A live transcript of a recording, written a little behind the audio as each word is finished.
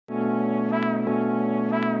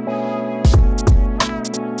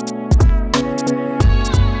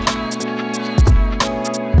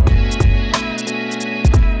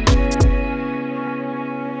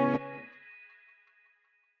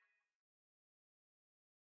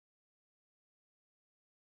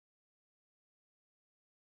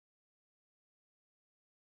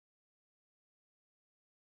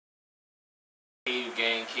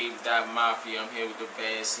Cave Mafia. I'm here with the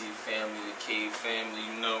Bad Seed family, the Cave family,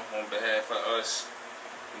 you know, on behalf of us.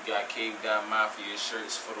 We got Cave Mafia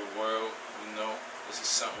shirts for the world, you know. This is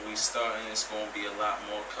something we starting. It's going to be a lot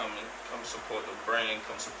more coming. Come support the brand,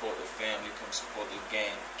 come support the family, come support the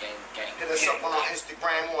gang. Hit us up on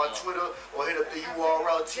Instagram or on Twitter, or hit up the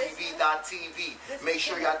Urltv.tv. Make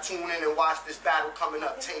sure y'all tune in and watch this battle coming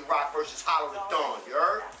up. Tay Roc versus Hollow the Dawn, you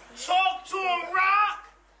heard? Talk to him, Rock!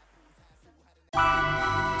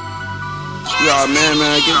 Yo, man,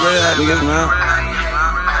 get rid of that nigga, man.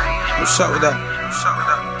 What's up with that?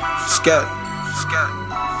 Scat.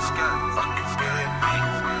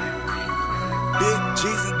 Big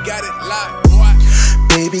Jeezy got it locked, boy.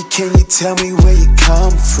 Baby, can you tell me where you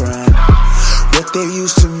come from? What they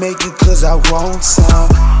used to make you, cause I want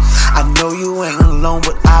some. I know you ain't alone,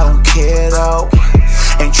 but I don't care though.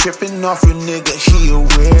 Ain't tripping off your nigga, he a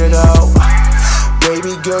weirdo.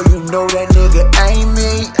 Baby girl, you know that nigga ain't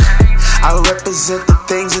me. I represent the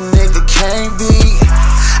things a nigga can't be.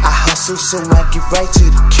 I hustle so I get right to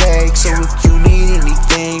the cake. So if you need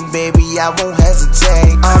anything, baby, I won't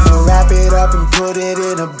hesitate. I'ma wrap it up and put it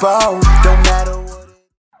in a bow. Don't matter what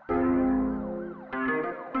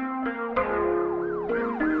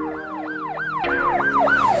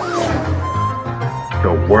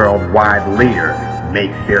The worldwide leader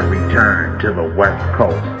makes their return to the West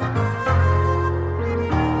Coast.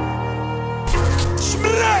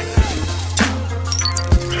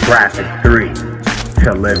 Traffic 3,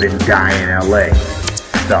 To Live and Die in LA,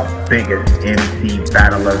 the biggest MC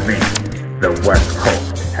battle event the West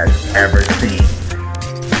Coast has ever seen.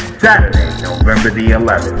 Saturday, November the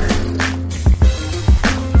 11th.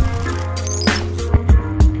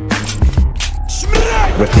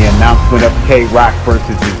 With the announcement of Tay Roc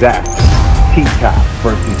versus Disaster, T-Top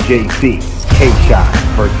versus JC, K-Shot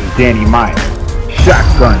versus Danny Myers,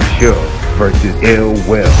 Shotgun Suge versus Ill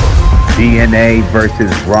Will, DNA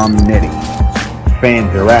versus Rum Nitty.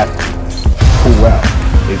 Fans are asking, who else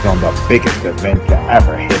is on the biggest event to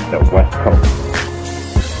ever hit the West Coast?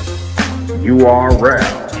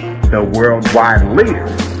 URL, the worldwide leader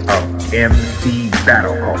of MC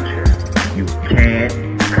battle culture. You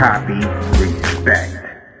can't copy respect.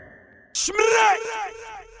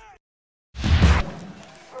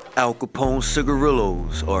 Al Capone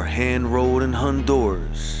cigarillos are hand-rolled in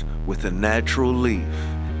Honduras with a natural leaf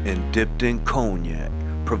and dipped in cognac,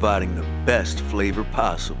 providing the best flavor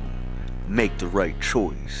possible. Make the right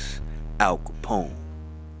choice. Al Capone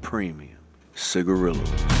Premium Cigarillos.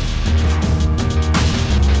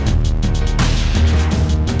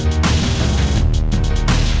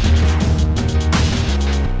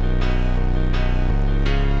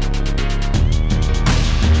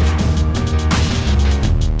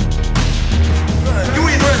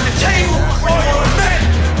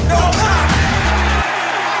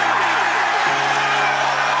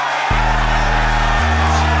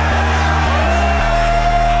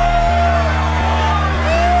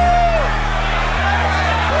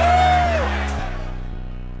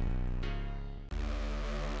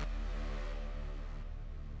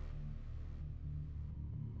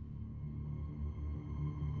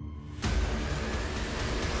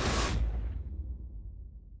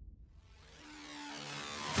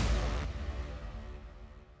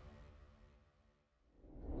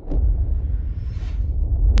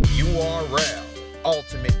 URL,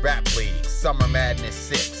 Ultimate Rap League, Summer Madness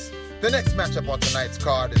 6. The next matchup on tonight's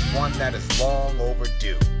card is one that is long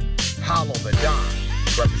overdue. Hollow the Dawn,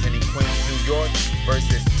 representing Queens, New York,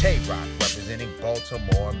 versus Tay Roc, representing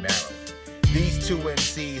Baltimore, Maryland. These two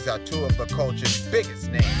MCs are two of the culture's biggest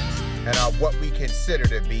names and are what we consider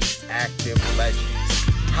to be active legends.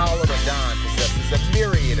 Hollow the Dawn possesses a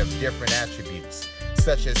myriad of different attributes,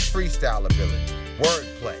 such as freestyle ability,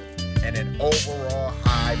 wordplay, and an overall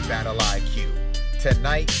high battle IQ.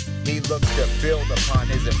 Tonight, he looks to build upon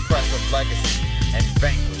his impressive legacy and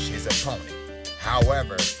vanquish his opponent.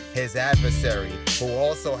 However, his adversary, who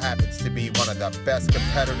also happens to be one of the best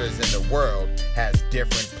competitors in the world, has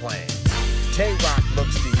different plans. Tay Roc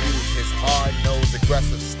looks to use his hard-nosed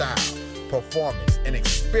aggressive style, performance, and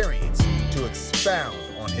experience to expound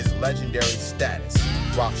on his legendary status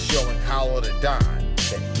while showing Hollow the Dawn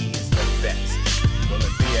that he is the best. Will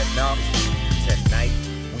it be enough? Tonight,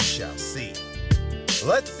 we shall see.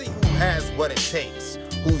 Let's see who has what it takes,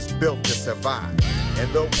 who's built to survive in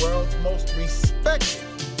the world's most respected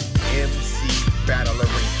MC battle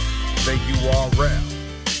arena, the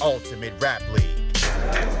URL, Ultimate Rap League.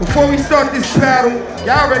 Before we start this battle,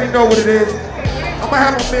 y'all already know what it is. I'm gonna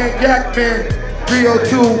have my man Yak Man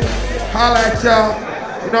 302 holla at y'all.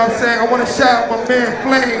 You know what I'm saying? I wanna shout out my man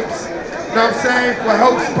Flames, you know what I'm saying, for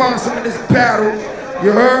help sponsoring this battle. You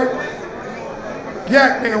You heard?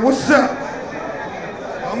 Yak Man, what's up?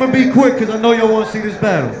 I'm gonna be quick because I know y'all want to see this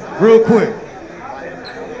battle. Real quick.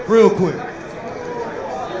 Real quick.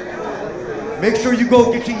 Make sure you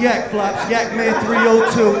go get your yak flops,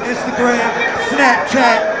 Yakman302, Instagram,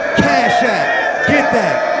 Snapchat, Cash App. Get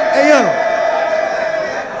that. Hey yo.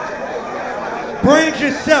 Brand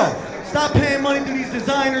yourself. Stop paying money to these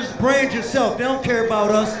designers. Brand yourself. They don't care about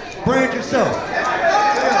us. Brand yourself.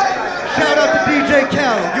 Shout out to DJ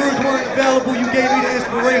Khaled. Yours weren't available. You gave me the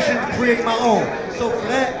inspiration to create my own. So for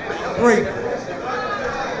that, great. All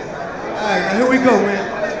right, now here we go, man.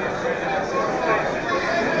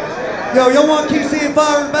 Yo, y'all want to keep seeing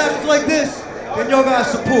viral battles like this? Then y'all gotta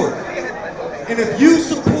support. And if you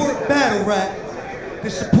support battle rap,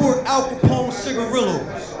 then support Al Capone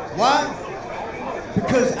Cigarillos. Why?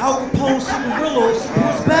 Because Al Capone Cigarillos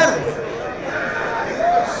supports battle rap.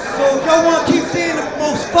 So if y'all want to keep seeing the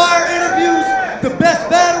most fire interviews, the best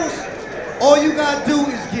battles, all you gotta do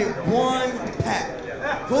is get one pack.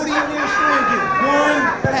 Go to your nearest store and get one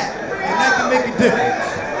pack, and that can make a difference.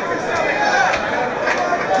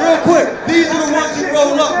 Real quick, these are the ones you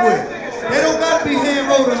roll up with. They don't gotta be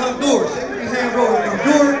hand-rolled in Honduras. They can be hand-rolled in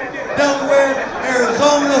New York, Delaware,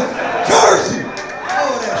 Arizona, Jersey,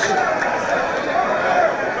 all that shit.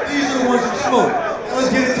 These are the ones you smoke. Now let's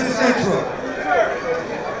get into this intro.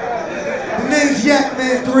 The name's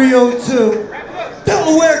Yakman302.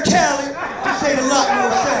 Delaware, Cali, just ate a lot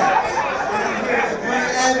more shots. And I'm here as a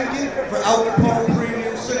brand advocate for Al Capone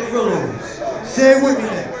Premium Cigarillos. Say it with me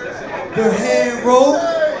now. They're hand-rolled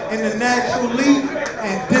in the natural leaf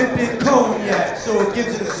and dipped in cognac, so it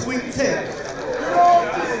gives it a sweet taste.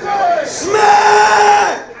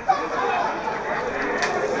 Smack!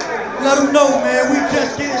 Let them know, man, we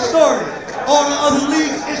just getting started. All the other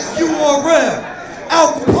leagues, it's URL,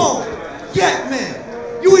 Al Capone, Yak Man.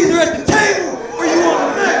 You either at the table or you on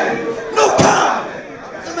the menu. No comment.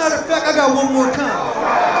 As a matter of fact, I got one more comment.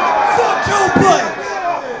 Fuck Joe Budden.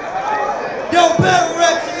 Yo, battle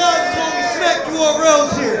raps and knowledge only smack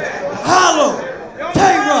URLs here. Hollow,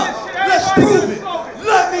 Tay Roc, let's prove it.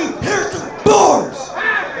 Let me hear some bars.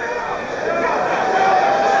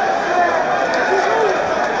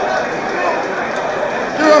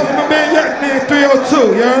 Get off of my man Yakman302,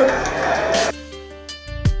 you heard?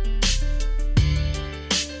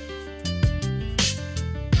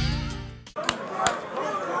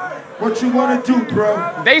 What you wanna do,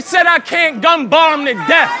 bro? They said I can't gun bomb to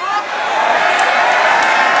death.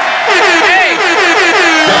 Hey!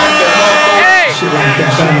 Hey!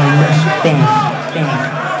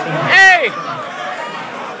 Hey!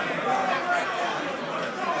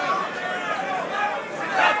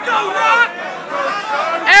 Let's go, Rock!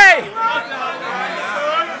 Hey!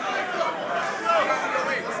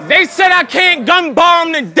 They said I can't gun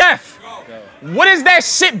bomb to death. What is that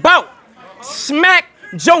shit about? Smack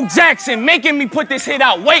Joe Jackson making me put this hit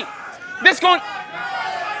out. Wait, this gon'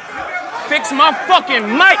 fix my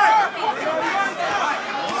fucking mic.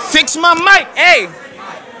 Fix my mic. Hey,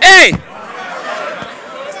 hey.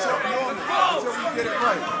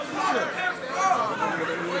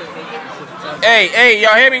 Hey,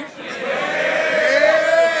 y'all hear me?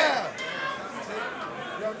 Yeah.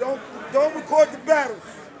 Yo, don't record the battles.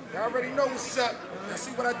 Y'all already know what's up. Y'all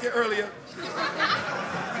see what I did earlier.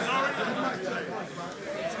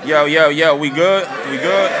 Yo, we good? We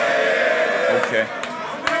good? Okay.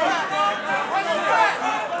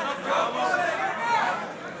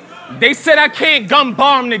 They said I can't gun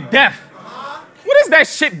bomb to death. What is that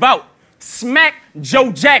shit about? Smack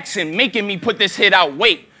Joe Jackson making me put this hit out.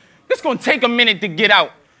 Wait, this gonna take a minute to get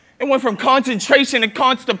out. It went from concentration to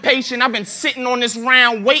constipation. I've been sitting on this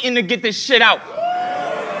round waiting to get this shit out.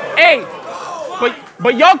 Hey,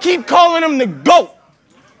 but y'all keep calling him the GOAT.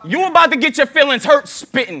 You about to get your feelings hurt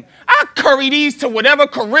spitting. I curry these to whatever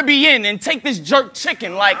Caribbean and take this jerk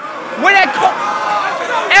chicken. Like, where that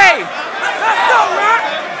Hey!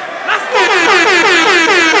 Let's go!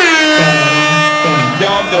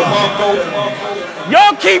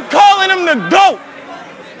 Y'all keep calling him the GOAT.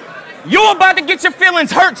 You about to get your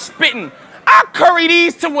feelings hurt spitting. I curry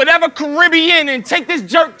these to whatever Caribbean and take this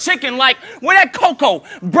jerk chicken like, where that cocoa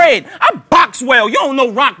bread. I box well, you don't know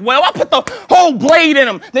rock well. I put the whole blade in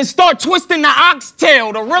him, then start twisting the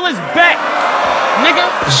oxtail. The real is back, nigga.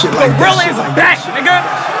 The real is back, nigga.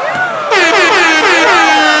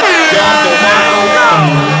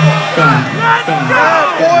 Let's go,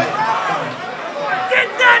 boy. Get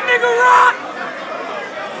that nigga Rock.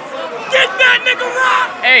 Get that nigga Rock.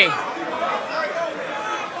 Hey.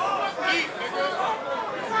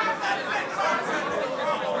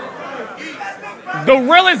 The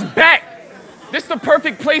real is back. This the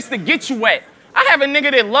perfect place to get you at. I have a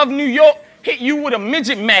nigga that love New York hit you with a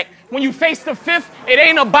midget Mac. When you face the fifth, it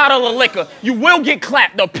ain't a bottle of liquor. You will get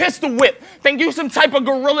clapped, a pistol whip. Think you some type of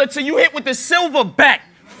gorilla till you hit with the silver back.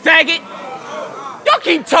 Faggot. Y'all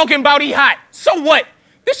keep talking about he hot. So what?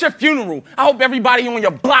 This your funeral. I hope everybody on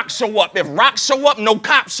your block show up. If Rock show up, no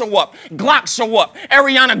cops show up. Glock show up.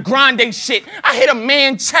 Ariana Grande shit. I hit a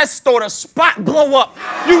man chest or the spot blow up.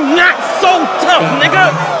 You not so tough,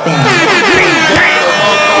 nigga. Me, man.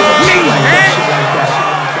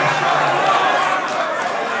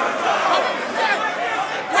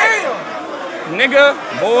 Nigga,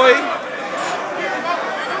 boy.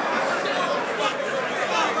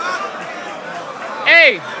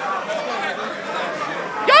 Hey.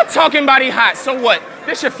 Y'all talking about he hot, so what?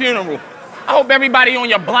 This your funeral. I hope everybody on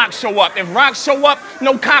your block show up. If Rock show up,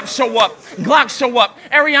 no cops show up. Glock show up.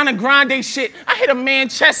 Ariana Grande shit. I hit a man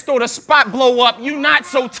chest or the spot blow up. You not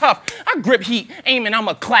so tough. I grip heat, aiming,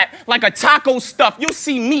 I'ma clap like a taco stuff. You'll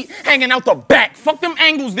see meat hanging out the back. Fuck them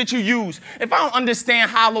angles that you use. If I don't understand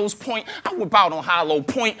Hollow's point, I whip out on Hollow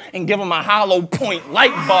Point and give him a hollow point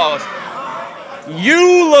light bars.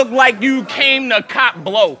 You look like you came to cop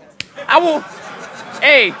blow. I will,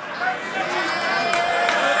 hey.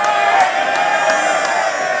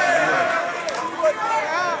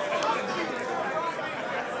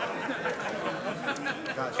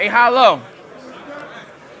 Hey, Hollow.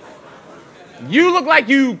 You look like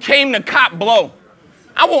you came to cop blow.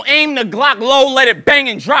 I will aim the Glock low, let it bang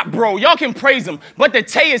and drop, bro. Y'all can praise him, but the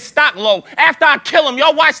Tay is stock low. After I kill him,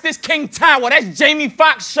 y'all watch this King Tower. That's Jamie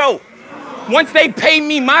Foxx show. Once they pay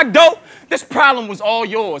me my dough, this problem was all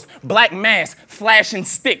yours. Black mask, flashing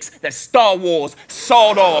sticks, that's Star Wars,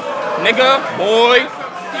 sawed off. Nigga, boy.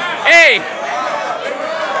 Hey.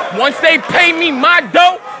 Once they pay me my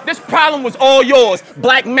dough, this problem was all yours.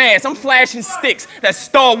 Black mask, I'm flashing sticks. That's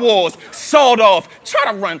Star Wars, sawed off.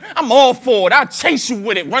 Try to run, I'm all for it. I'll chase you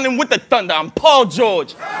with it, running with the thunder. I'm Paul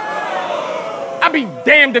George. I'd be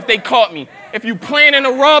damned if they caught me. If you planning to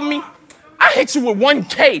rob me, I hit you with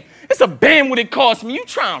 1K. It's a band what it cost me. You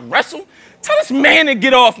trying to wrestle? Tell this man to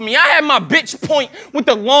get off me. I had my bitch point with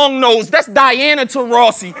the long nose. That's Diana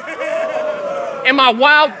Taurasi. Am I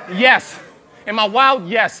wild? Yes. Am I wild?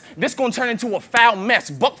 Yes. This gonna turn into a foul mess.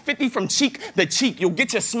 $150 from cheek to cheek. You'll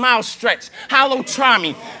get your smile stretched. Hollow, try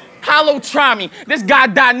me. Hollow, try me. This guy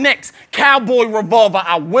died next. Cowboy revolver.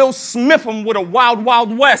 I Will Smith him with a Wild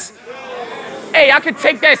Wild West. Hey, I could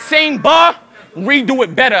take that same bar, redo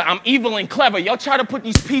it better. I'm evil and clever. Y'all try to put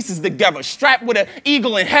these pieces together. Strapped with an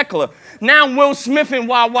eagle and heckler. Now I'm Will Smith in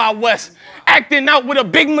Wild Wild West. Acting out with a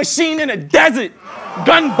big machine in a desert.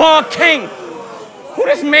 Gun Bar King. Who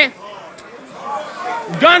this man?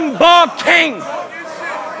 Gun Bar King.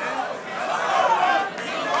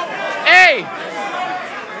 Hey.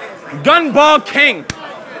 Gun Bar King.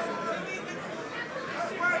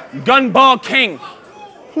 Gun Bar King.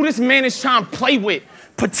 Who this man is trying to play with?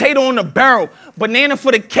 Potato on the barrel. Banana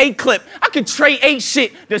for the K-clip. I could trade 8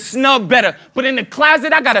 shit to snub better. But in the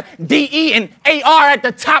closet, I got a DE and AR at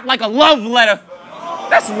the top like a love letter.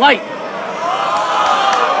 That's light.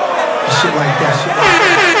 Shit like that. Shit like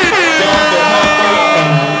that.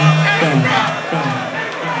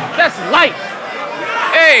 That's light.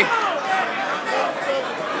 Hey.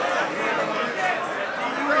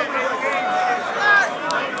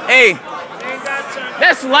 Hey.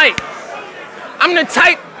 That's light. I'm the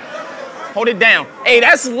type. Hold it down. Hey,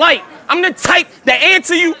 that's light. I'm the type that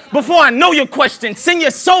answer you before I know your question. Send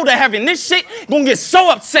your soul to heaven. This shit gonna get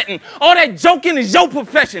so upsetting. All that joking is your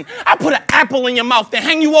profession. I put an apple in your mouth and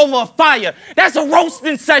hang you over a fire. That's a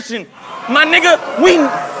roasting session. My nigga,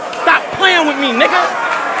 stop playing with me, nigga.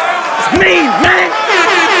 It's me, man.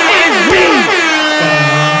 It's me.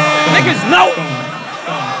 Niggas know.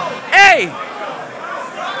 Hey.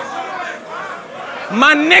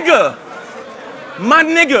 My nigga,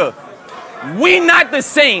 we not the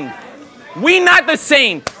same. We not the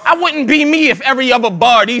same. I wouldn't be me if every other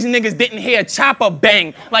bar these niggas didn't hear a chopper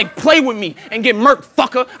bang. Like, play with me and get murked,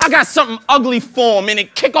 fucker. I got something ugly for him and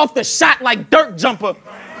it kick off the shot like dirt jumper.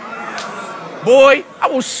 Boy, I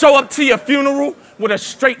will show up to your funeral with a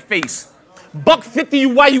straight face. $150 you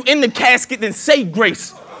while you in the casket, then say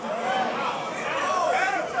grace.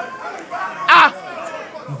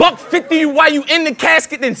 $150 you while you in the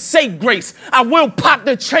casket, then say grace. I will pop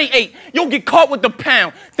the tray 8. You'll get caught with the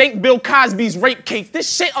pound. Think Bill Cosby's rape case. This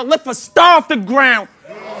shit'll lift a star off the ground.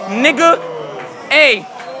 Nigga, hey.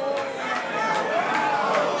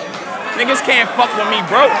 Niggas can't fuck with me,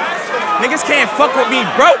 bro. Niggas can't fuck with me,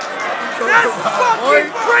 bro. That's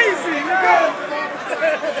fucking crazy, nigga.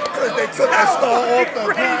 Because they took that star off the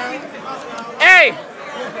ground. Hey,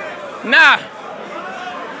 nah.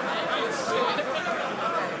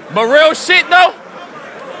 But real shit though,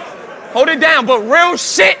 hold it down, but real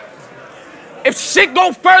shit, if shit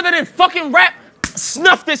go further than fucking rap,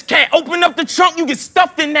 snuff this cat. Open up the trunk, you get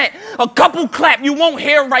stuffed in that. A couple clap, you won't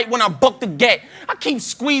hear right when I buck the gat. I keep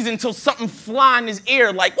squeezing till something fly in his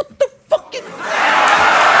ear like, what the fuck is...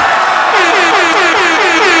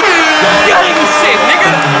 Gang shit,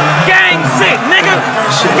 nigga. Gang shit, nigga.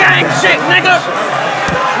 Gang shit, nigga.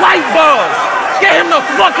 Light bulb. Get him the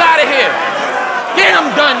fuck out of here. Get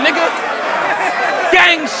him done, nigga.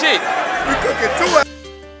 Gang shit. You cooking too.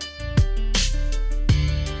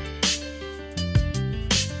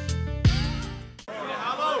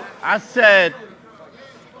 I said,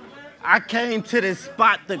 I came to this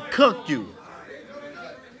spot to cook you.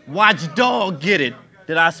 Watch dog get it.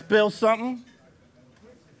 Did I spill something?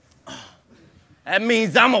 That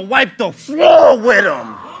means I'ma wipe the floor with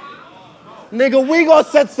him. Nigga, we gonna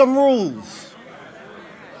set some rules.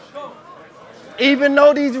 Even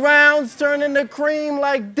though these rounds turn into cream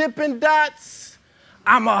like Dippin' Dots,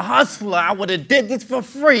 I'm a hustler. I would've did this for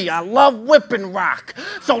free. I love whipping rock.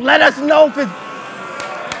 So let us know if it's...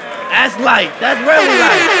 That's light. That's really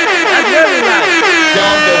light. That's really light.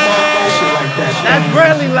 That's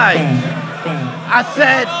really light. I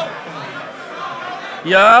said,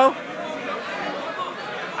 yo,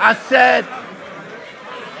 I said,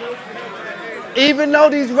 even though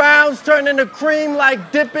these rounds turn into cream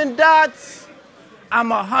like Dippin' Dots,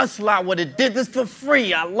 I'm a hustler. I would've did this for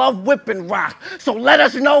free. I love whipping rock. So let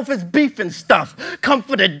us know if it's beef and stuff. Come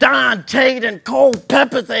for the Don, Tate, and cold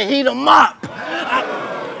peppers and heat them up.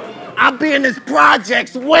 I'll be in his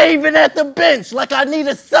projects waving at the bench like I need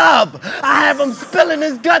a sub. I have him spilling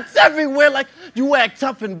his guts everywhere like you act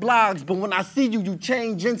tough in blogs, but when I see you, you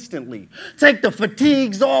change instantly. Take the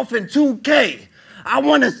fatigues off in 2K. I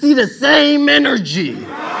want to see the same energy. Shit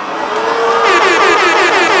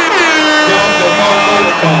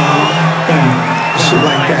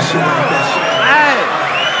like that, shit like that.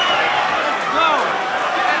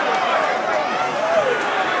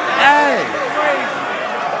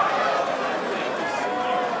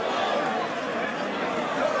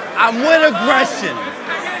 I'm with aggression.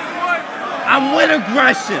 I'm with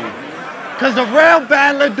aggression. Cause a real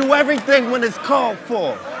battler do everything when it's called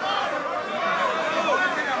for.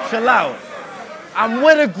 Chill out. I'm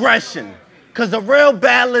with aggression. Cause a real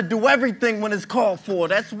battler do everything when it's called for.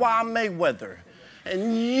 That's why I'm Mayweather.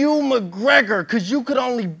 And you McGregor, cause you could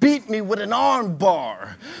only beat me with an arm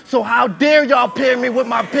bar. So how dare y'all pair me with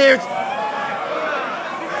my peers?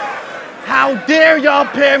 How dare y'all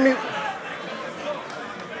pair me?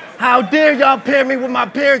 How dare y'all pair me with my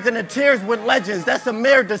peers and the tears with legends? That's a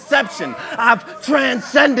mere deception. I've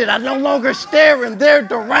transcended. I no longer stare in their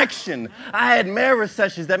direction. I had mirror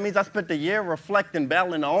sessions. That means I spent a year reflecting,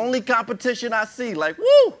 battling the only competition I see. Like,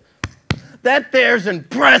 woo, that there's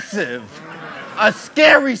impressive. A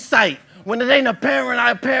scary sight. When it ain't apparent,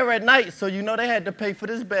 I appear at night. So you know they had to pay for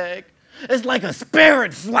this bag. It's like a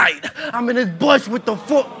spirit flight. I'm in this bush with the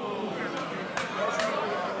foot.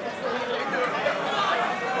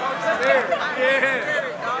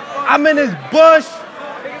 I'm in this bush.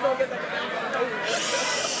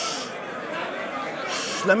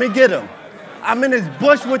 Let me get him. I'm in this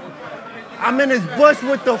bush with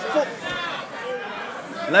the foot.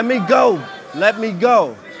 Let me go. Let me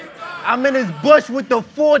go. I'm in this bush with the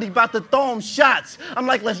 40, about to throw him shots. I'm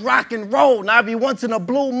like, let's rock and roll. Now every once in a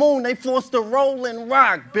blue moon, they forced to roll and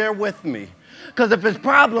rock. Bear with me. Cause if it's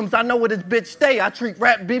problems, I know where this bitch stay. I treat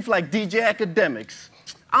rap beef like DJ Academics.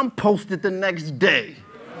 I'm posted the next day.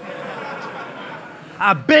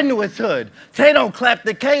 I've been to his hood. Tay don't clap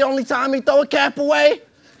the K, only time he throw a cap away,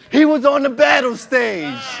 he was on the battle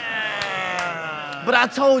stage. But I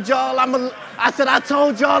told y'all I'm a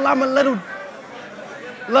little,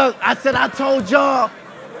 look, I said I told y'all,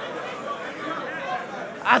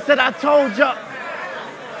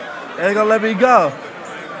 they gonna let me go.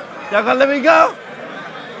 Y'all gonna let me go?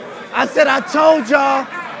 I said I told y'all.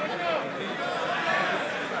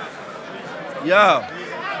 Yo,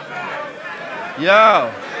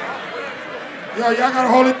 y'all gotta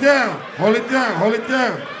hold it down. Hold it down, hold it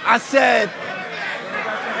down. I said,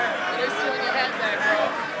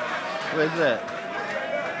 where's that?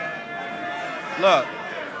 Look,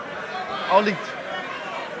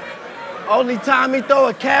 only time he throw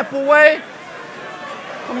a cap away.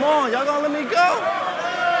 Come on, y'all gonna let me go?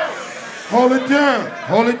 Hold it down,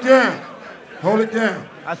 hold it down, hold it down.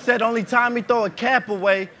 I said only time he throw a cap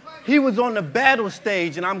away, he was on the battle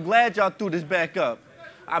stage, and I'm glad y'all threw this back up.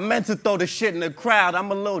 I meant to throw the shit in the crowd.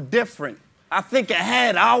 I'm a little different. I think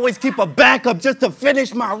ahead. I always keep a backup just to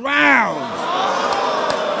finish my rounds.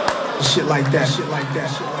 Shit like that, shit like that,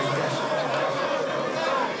 shit like that.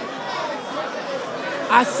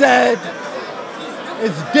 I said,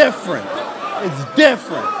 it's different. It's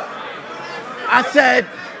different. I said,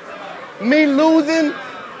 me losing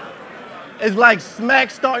is like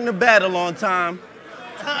Smack starting a battle on time.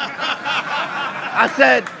 I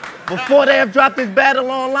said, before they have dropped this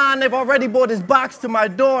battle online, they've already brought his box to my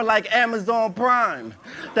door like Amazon Prime.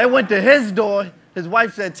 They went to his door. His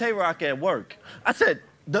wife said, Tay Roc at work. I said,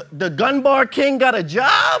 the gun bar king got a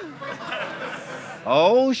job?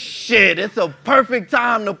 Oh shit, it's a perfect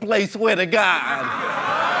time to play Swear to God.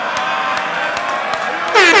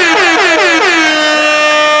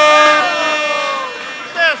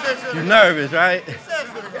 You nervous, right?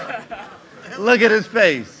 Look at his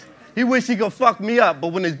face. He wish he could fuck me up,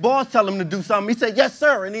 but when his boss tell him to do something, he said, yes,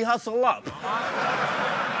 sir, and he hustle up.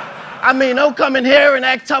 I mean, don't come in here and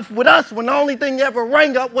act tough with us when the only thing you ever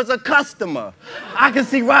rang up was a customer. I can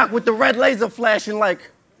see Roc with the red laser flashing like,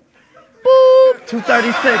 boop,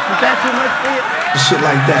 236. Is that too much for you? Shit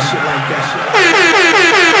like that, shit like that, shit.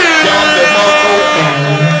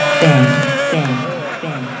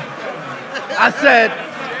 I said,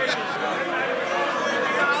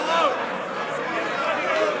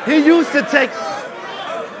 he used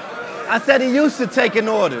to taking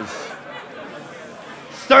orders.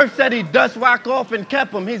 Surf said he dust Roc off and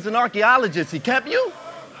kept him. He's an archaeologist. He kept you?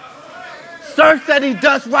 Surf said he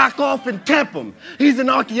dust Roc off and kept him. He's an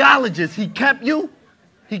archaeologist. He kept you?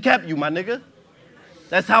 He kept you, my nigga.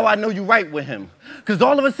 That's how I know you right with him. Because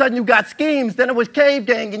all of a sudden you got schemes, then it was Cave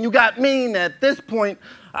Gang, and you got mean. At this point,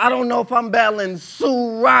 I don't know if I'm battling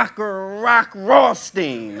Sue Roc or Rock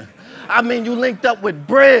Rothstein. I mean, you linked up with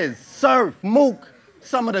Briz, Surf, Mook,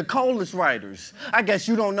 some of the coldest writers. I guess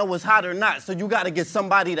you don't know what's hot or not, so you gotta get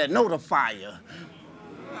somebody that know the fire.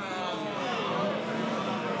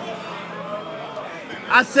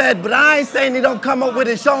 I said, but I ain't saying he don't come up with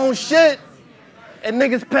his own shit and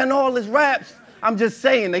niggas pen all his raps. I'm just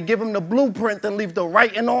saying they give him the blueprint and leave the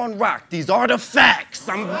writing on Roc. These are the facts.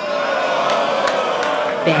 Bang, bang,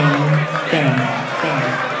 bang.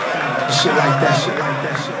 Shit like that, shit like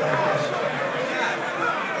that, shit like that.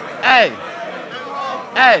 Hey.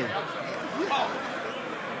 Hey.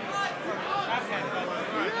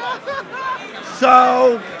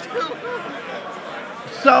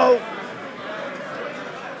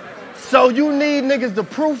 So you need niggas to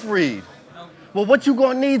proofread. Well, what you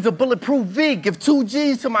gonna need is a bulletproof V. Give 2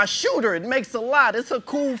 G's to my shooter. It makes a lot. It's a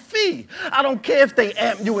cool fee. I don't care if they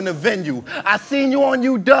amp you in the venue. I seen you on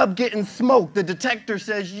UW getting smoked. The detector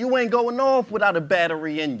says you ain't going off without a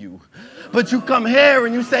battery in you. But you come here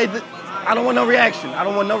and you say, I don't want no reaction. I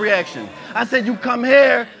don't want no reaction. I said you come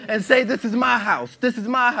here and say this is my house. This is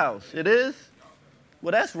my house. It is?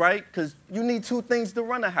 Well, that's right, because you need 2 things to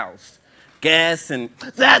run a house. Gas and...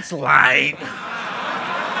 That's light.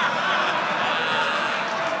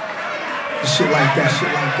 Shit like that, shit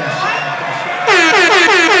like that, shit like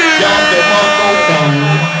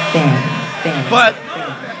that. But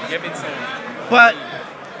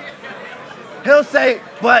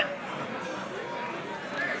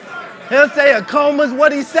he'll say a coma's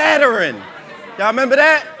what he's Saturn. Y'all remember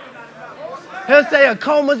that? He'll say a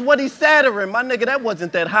coma's what he's Saturn. My nigga, that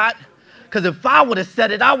wasn't that hot. Cause if I would have said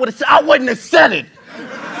it, I wouldn't have said it.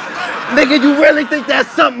 Nigga, you really think that's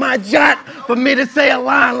something I jot? For me to say a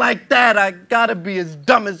line like that, I gotta be as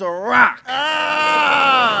dumb as a rock.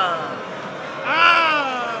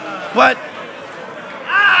 But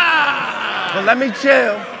let me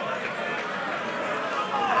chill.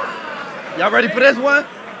 Y'all ready for this one?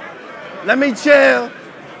 Let me chill.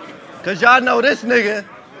 Cause y'all know this nigga,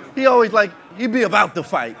 he always like, he be about to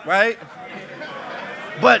fight, right?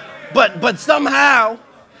 But somehow,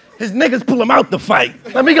 his niggas pull him out the fight.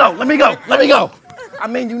 Let me go. I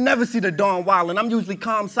mean, you never see the Dawn wildin'. I'm usually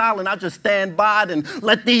calm, silent. I just stand by and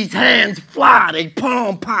let these hands fly. They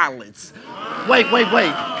palm pilots. Wait.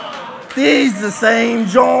 These the same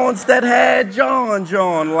Johns that had John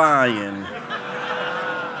lying.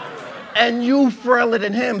 And you frailer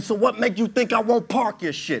than him, so what make you think I won't park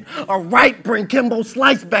your shit? A right bring Kimbo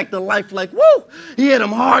Slice back to life like, woo, he hit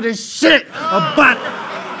him hard as shit.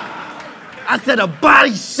 I said a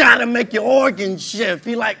body shot to make your organs shift.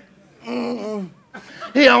 He like,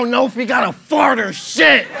 He don't know if he got a fart or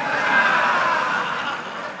shit.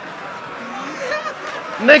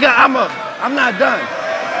 Nigga, I'm not done.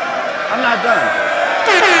 I'm not done.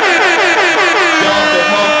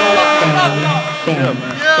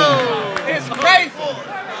 It's crazy.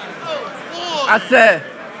 I said,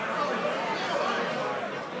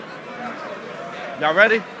 y'all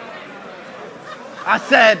ready? I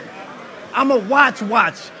said, I'm a watch.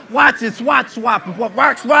 Watch is swap. If what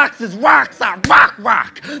rocks is rocks, I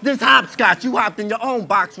rock. This hopscotch, you hopped in your own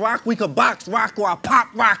box rock. We could box rock or I pop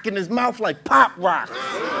rock in his mouth like pop rock.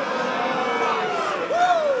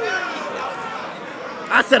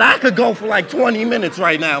 I said I could go for like 20 minutes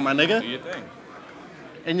right now, my nigga. Do your thing.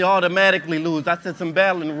 And you automatically lose. I said some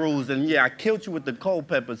battling rules, and yeah, I killed you with the cold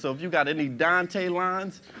pepper. So if you got any Dante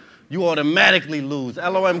lines, you automatically lose.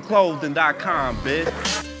 LOMclothing.com,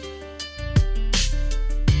 bitch.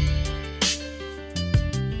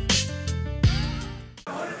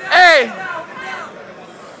 Hey,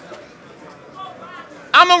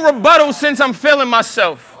 I'm a rebuttal since I'm feeling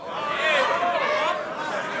myself.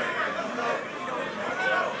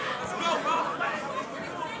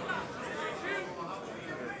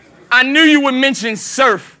 I knew you would mention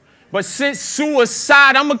surf, but since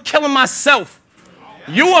suicide, I'm killing myself.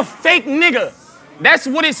 You a fake nigga. That's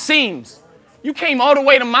what it seems. You came all the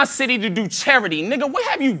way to my city to do charity. Nigga, what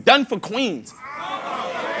have you done for Queens?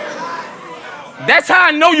 That's how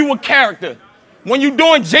I know you a character. When you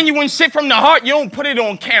doing genuine shit from the heart, you don't put it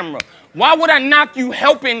on camera. Why would I knock you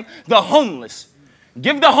helping the homeless?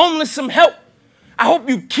 Give the homeless some help. I hope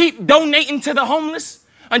you keep donating to the homeless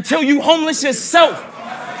until you homeless yourself.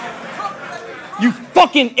 You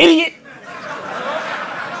fucking idiot.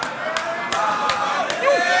 You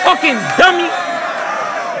fucking dummy.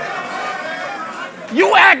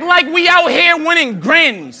 You act like we out here winning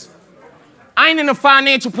Grammys. I ain't in a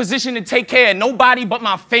financial position to take care of nobody but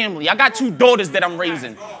my family. I got 2 daughters that I'm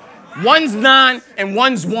raising. One's 9 and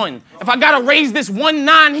one's 1. If I gotta raise this 1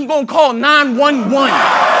 9, he gonna call 911.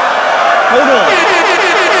 Hold on.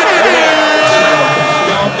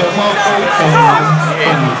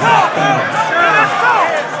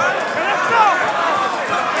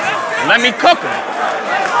 Let me cook him.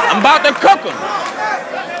 I'm about to cook him.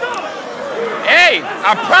 Hey,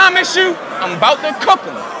 I promise you, I'm about to cook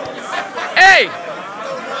him. Hey.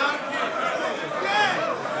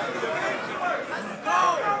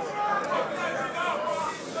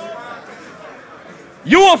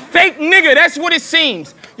 You a fake nigga, that's what it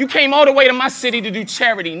seems. You came all the way to my city to do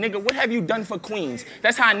charity. Nigga, what have you done for Queens?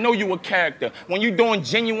 That's how I know you a character. When you doing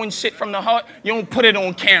genuine shit from the heart, you don't put it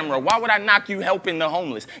on camera. Why would I knock you helping the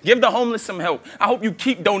homeless? Give the homeless some help. I hope you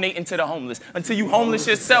keep donating to the homeless until you homeless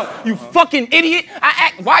yourself. You fucking idiot.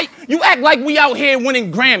 Why? You act like we out here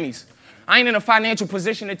winning Grammys. I ain't in a financial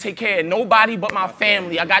position to take care of nobody but my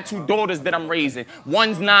family. I got 2 daughters that I'm raising.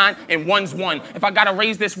 One's 9 and one's 1. If I gotta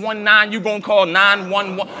raise this 1 9, you gonna call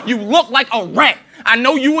 911. You look like a rat. I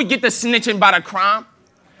know you would get the snitching by the crime.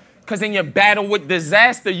 Cause in your battle with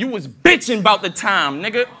disaster, you was bitching about the time,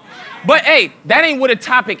 nigga. But hey, that ain't where the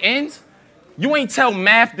topic ends. You ain't tell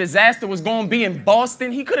Math disaster was gonna be in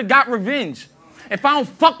Boston. He could've got revenge. If I don't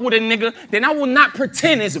fuck with a nigga, then I will not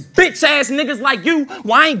pretend as bitch-ass niggas like you,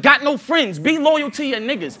 well, I ain't got no friends. Be loyal to your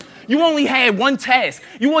niggas. You only had one task.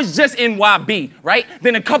 You was just NYB, right?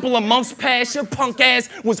 Then a couple of months passed, your punk ass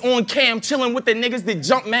was on cam chilling with the niggas that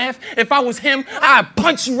jump Math. If I was him, I'd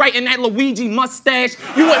punch you right in that Luigi mustache.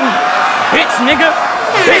 You wouldn't, bitch nigga,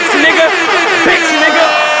 bitch nigga, bitch nigga.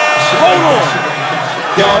 Hold on.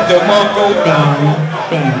 Down the Mongo,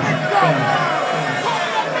 down.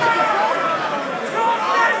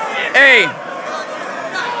 Hey.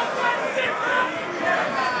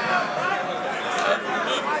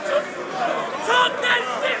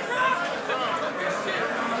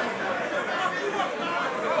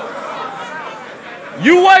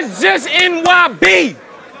 You was just NYB.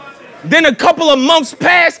 Then a couple of months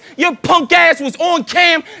passed, your punk ass was on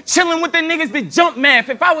cam chilling with the niggas that jump Math.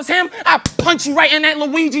 If I was him, I'd punch you right in that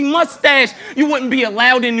Luigi mustache. You wouldn't be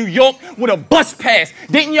allowed in New York with a bus pass.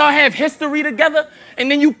 Didn't y'all have history together? And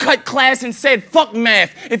then you cut class and said, fuck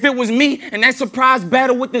Math. If it was me and that surprise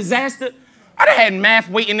battle with disaster, I'd have had Math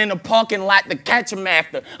waiting in the parking lot to catch him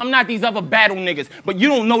after. I'm not these other battle niggas, but you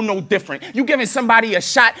don't know no different. You giving somebody a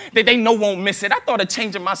shot that they know won't miss it. I thought of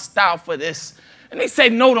changing my style for this. And they say,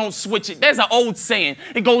 no, don't switch it. There's an old saying.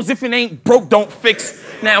 It goes, if it ain't broke, don't fix.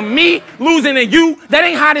 Now, me losing to you, that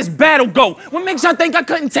ain't how this battle go. What makes y'all think I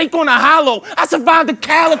couldn't take on a hollow? I survived the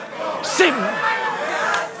shit.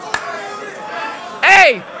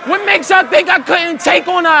 Hey, what makes y'all think I couldn't take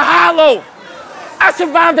on a hollow? I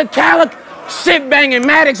survived the shit banging,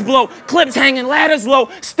 Maddox blow, clips hanging, ladders low,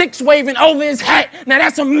 sticks waving over his hat. Now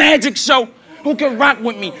that's a magic show. Who can rock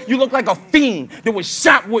with me? You look like a fiend that was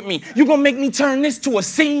shot with me. You gonna make me turn this to a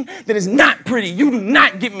scene that is not pretty. You do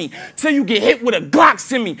not get me till you get hit with a Glock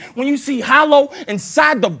semi. When you see hollow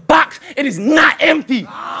inside the box, it is not empty.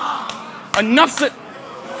 Enough said.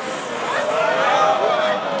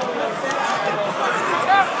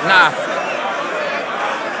 Nah.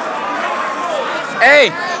 Hey.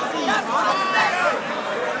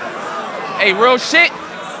 Hey, real shit.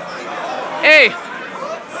 Hey.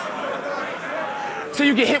 Till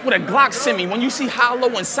you get hit with a Glock semi. When you see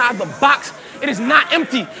hollow inside the box, it is not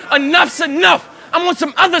empty. Enough's enough. I'm on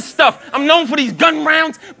some other stuff. I'm known for these gun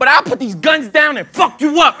rounds, but I'll put these guns down and fuck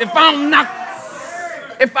you up. If I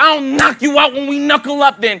don't knock you out when we knuckle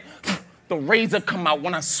up, then the razor come out.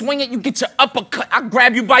 When I swing it, you get your uppercut. I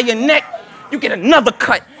grab you by your neck, you get another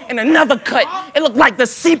cut and another cut. It look like the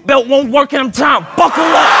seatbelt won't work and I'm trying to buckle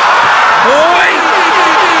up. Boy!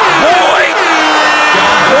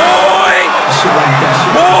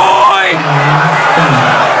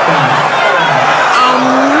 I'm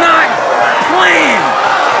not playing.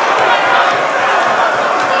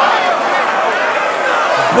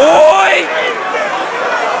 Boy!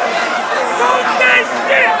 Talk that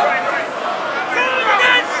shit! Talk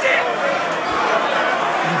that shit!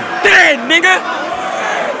 Dead, nigga!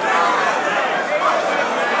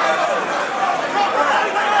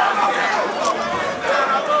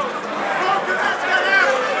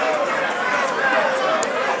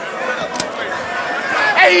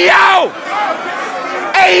 Hey, yo!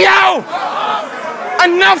 Hey, yo!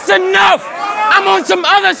 Enough's enough! I'm on some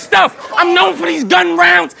other stuff. I'm known for these gun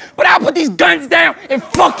rounds, but I'll put these guns down and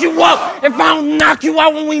fuck you up. If I don't knock you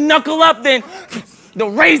out when we knuckle up, then the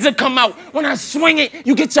razor come out. When I swing it,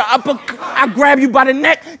 you get your uppercut. I grab you by the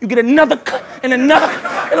neck, you get another cut and another.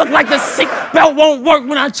 It look like the seat belt won't work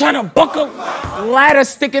when I try to buckle. Ladder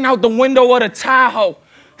sticking out the window of the Tahoe.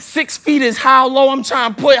 6 feet is how low I'm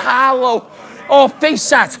trying to put hollow. All face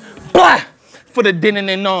shots, blah, for the dinner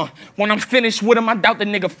and on. When I'm finished with him, I doubt the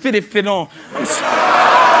nigga fit on.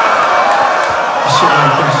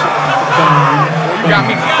 You got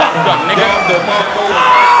me fucked up, nigga.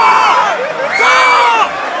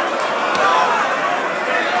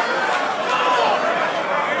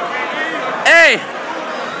 Hey.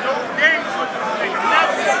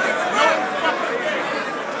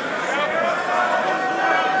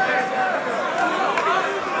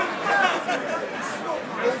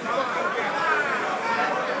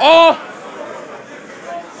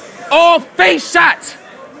 All face shots,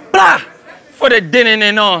 blah, for the dinner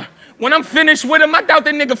and on. When I'm finished with him, I doubt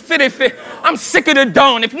the nigga fit. I'm sick of the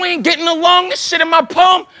dawn. If we ain't getting along, this shit in my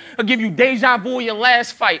palm, I'll give you deja vu of your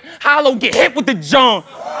last fight. Hollow get hit with the John.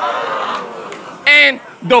 And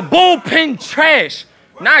the bullpen trash.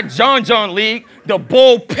 Not John League, the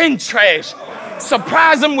bullpen trash.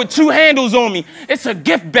 Surprise him with 2 handles on me. It's a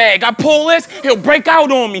gift bag. I pull this, he'll break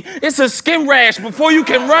out on me. It's a skin rash. Before you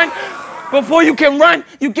can run,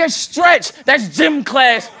 you get stretched. That's gym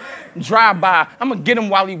class. Drive by. I'ma get him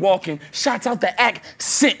while he walking. Shots out the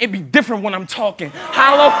accent. It be different when I'm talking.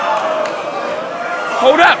 Hollow.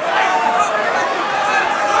 Hold up.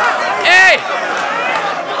 Hey.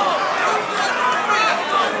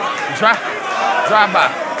 Drive by.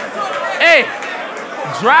 Hey.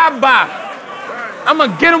 Drive by. I'ma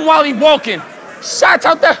get him while he walking. Shots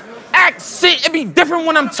out the accent. It be different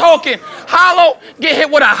when I'm talking. Hollow, get hit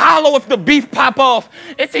with a hollow if the beef pop off.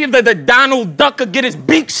 It's either the Donald Duck or get his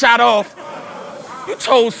beak shot off. You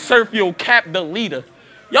told Surf you'll cap the leader.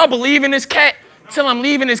 Y'all believe in this cat? Till I'm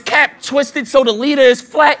leaving his cap twisted so the leader is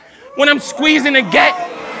flat when I'm squeezing the gat.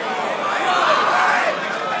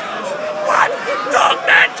 What? Talk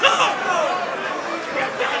that talk!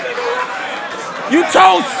 You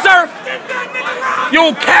told Surf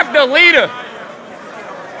you'll cap the leader.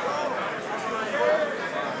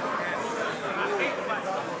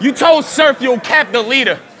 You told Surf you'll cap the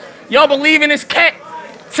leader. Y'all believe in this cat?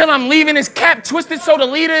 Till I'm leaving his cap twisted so the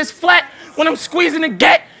leader is flat. When I'm squeezing the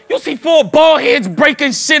gat, you'll see 4 ball heads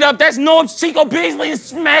breaking shit up. That's North Chico Beasley and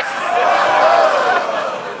Smack.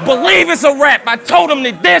 Believe it's a rap. I told him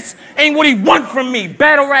that this ain't what he want from me.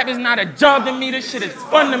 Battle rap is not a job to me. This shit is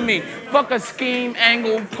fun to me. Fuck a scheme,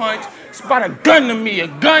 angle, punch. It's about a gun to me. A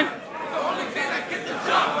gun?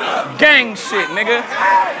 Gang shit, nigga.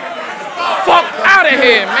 Fuck out of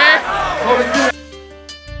here, man.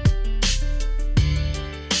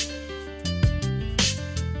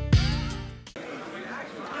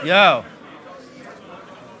 Yo,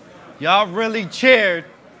 y'all really cheered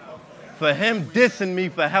for him dissing me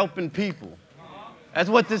for helping people. That's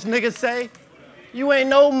what this nigga say? You ain't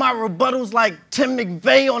know my rebuttals like Tim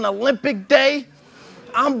McVeigh on Olympic Day?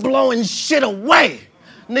 I'm blowing shit away.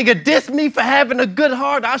 Nigga, diss me for having a good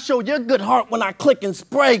heart. I'll show your good heart when I click and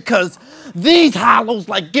spray, cause these hollows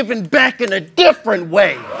like giving back in a different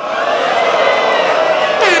way.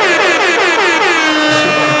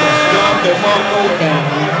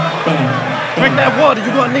 Drink that water,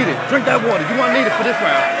 you gonna need it. Drink that water, you gonna need it for this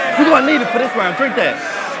round. You gonna need it for this round, drink that.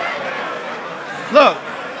 Look,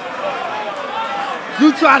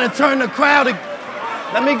 You try to turn the crowd.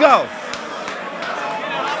 Let me go.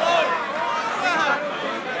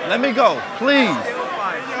 Let me go, please.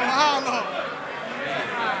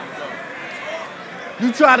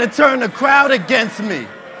 You try to turn the crowd against me.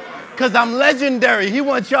 Cause I'm legendary. He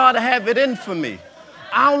wants y'all to have it in for me.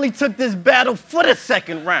 I only took this battle for the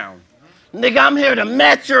second round. Nigga, I'm here to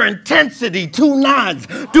match your intensity. 2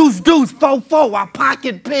 9s, deuce, deuce, 4-4, I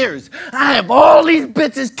pocket pairs. I have all these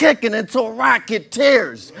bitches kicking until rocket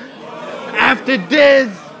tears. After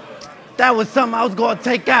this, that was something I was gonna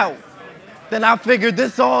take out. Then I figured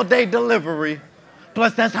this all-day delivery.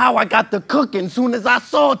 Plus, that's how I got the cooking soon as I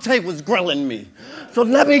saw Tay was grilling me. So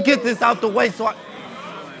let me get this out the way so I...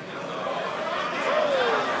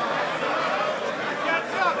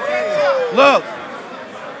 Look.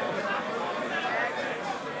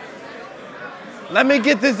 Let me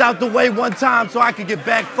get this out the way one time so I can get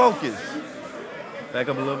back focused. Back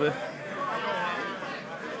up a little bit.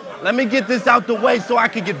 Let me get this out the way so I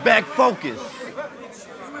can get back focused.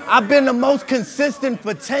 I've been the most consistent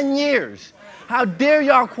for 10 years. How dare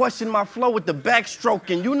y'all question my flow with the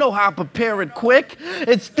backstroking? You know how I prepare it quick.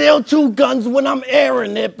 It's still 2 guns when I'm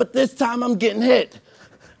airing it, but this time I'm getting hit.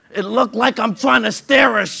 It looked like I'm trying to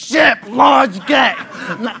steer a ship. Large gap.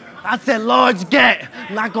 I said large gap.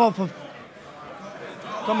 Knock off a...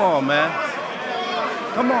 Come on, man.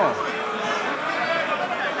 Come on.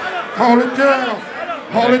 Hold it down.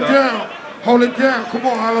 Hold it down. Hold it down. Come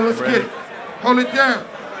on, Hollow, let's get it. Hold it down.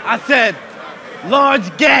 I said,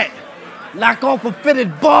 large gap. Knock off a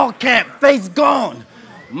fitted ball cap. Face gone.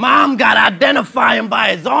 Mom got to identify him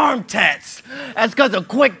by his arm tats. That's because a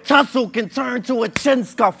quick tussle can turn to a chin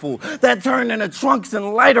scuffle. That turned into trunks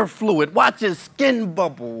and lighter fluid. Watch his skin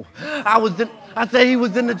bubble. I said he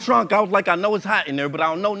was in the trunk. I was like, I know it's hot in there, but I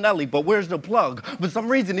don't know Nelly, but where's the plug? For some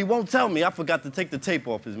reason, he won't tell me. I forgot to take the tape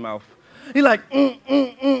off his mouth. He like,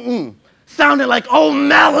 Sounded like, oh,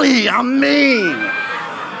 Nelly, I'm mean.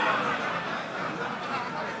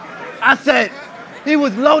 I said, he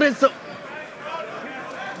was loaded so...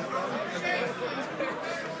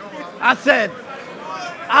 I said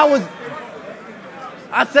I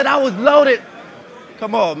was loaded.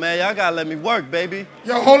 Come on, man, y'all gotta let me work, baby.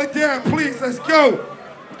 Yo, hold it down, please, let's go.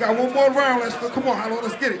 We got one more round, let's go. Come on, Hollow,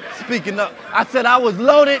 let's get it. Speaking up, I said I was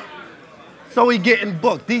loaded, so he getting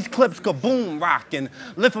booked. These clips kaboom rock and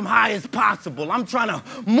lift them high as possible. I'm trying to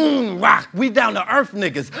moon rock. We down to earth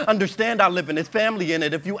niggas. Understand I live in this family in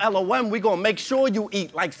it. If you LOM, we gonna make sure you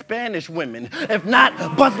eat like Spanish women. If not,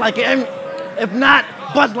 bust like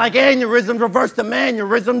aneurysms, reverse the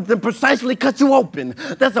mannerisms, then precisely cut you open.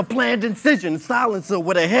 That's a planned incision. Silencer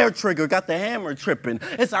with a hair trigger, got the hammer tripping.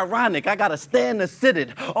 It's ironic, I gotta stand to sit it.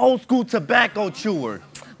 Old school tobacco chewer.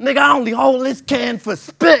 Nigga, I only hold this can for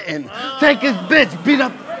spitting. Take his bitch, beat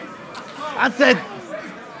up. I said,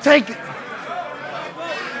 take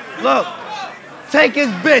his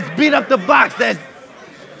bitch, beat up the box. That's,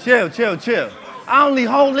 chill. I only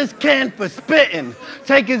hold this can for spitting.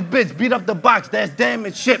 Take his bitch, beat up the box, that's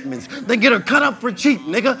damaged shipments. Then get her cut up for cheap,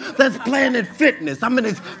 nigga. That's Planet Fitness. I'm in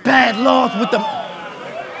his bad laws with the...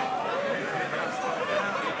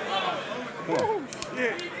 Oh,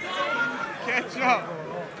 shit. Catch up.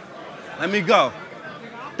 Let me go.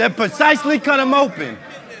 Then precisely cut him open.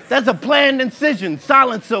 That's a planned incision.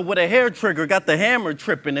 Silencer with a hair trigger. Got the hammer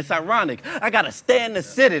tripping. It's ironic. I gotta stand to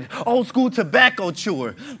sit it. Old school tobacco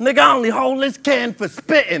chewer. Nigga, I only hold this can for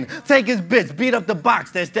spitting. Take his bitch, beat up the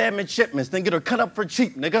box. That's damaged shipments. Then get her cut up for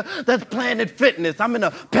cheap, nigga. That's Planet Fitness. I'm in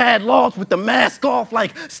a pad loss with the mask off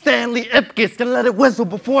like Stanley Ipkiss. Gonna let it whistle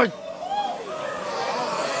before it...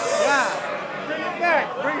 Yeah. Bring it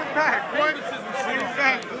back. Bring it back. Bring it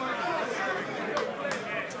back.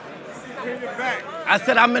 I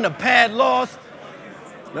said I'm in a pad loss.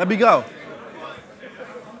 Let me go.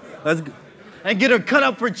 Let's go. And get her cut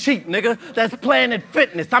up for cheap, nigga. That's Planet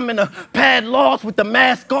Fitness. I'm in a pad loss with the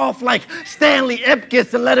mask off like Stanley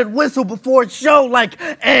Ipkiss and let it whistle before it show like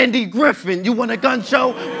Andy Griffin. You want a gun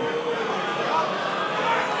show?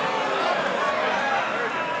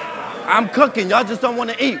 I'm cooking. Y'all just don't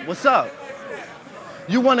want to eat. What's up?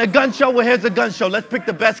 You want a gun show? Well, here's a gun show. Let's pick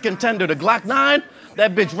the best contender. The Glock 9?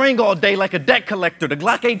 That bitch ring all day like a debt collector. The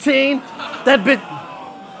Glock 18, that bitch...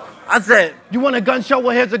 I said, you want a gun show?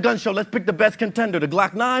 Well, here's a gun show. Let's pick the best contender. The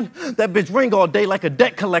Glock 9, that bitch ring all day like a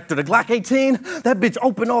debt collector. The Glock 18, that bitch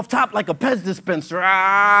open off top like a Pez dispenser.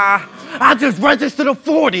 I just registered a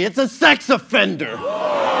 40. It's a sex offender.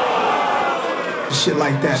 Shit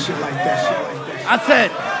like that.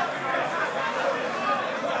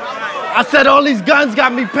 I said all these guns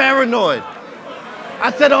got me paranoid.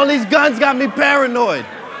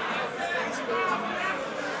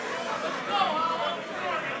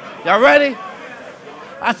 Y'all ready?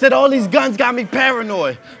 I said all these guns got me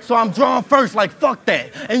paranoid, so I'm drawing first like fuck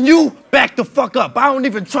that. And you back the fuck up. I don't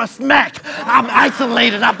even trust Mac. I'm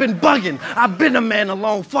isolated, I've been bugging. I've been a man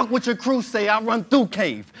alone. Fuck what your crew say, I run through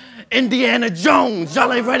cave. Indiana Jones,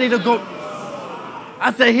 y'all ain't ready to go.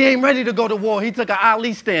 I said he ain't ready to go to war. He took an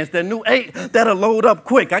Ali stance. That new 8, that'll load up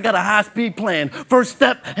quick. I got a high-speed plan. First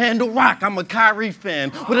step, handle rock. I'm a Kyrie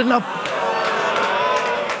fan with enough.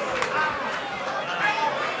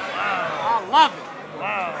 I love it.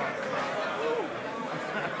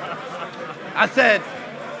 I said,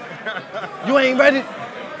 you ain't ready?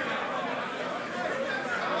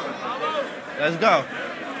 Let's go.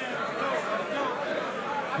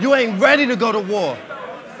 You ain't ready to go to war.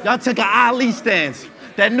 Y'all took an Ali stance.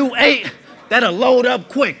 That new 8, that'll load up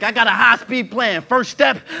quick. I got a high-speed plan. First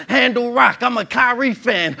step, handle rock. I'm a Kyrie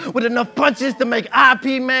fan with enough punches to make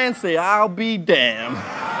IP man say, I'll be damned.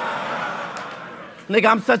 Nigga,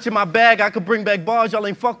 I'm such in my bag, I could bring back bars y'all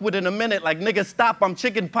ain't fuck with in a minute. Like, nigga, stop, I'm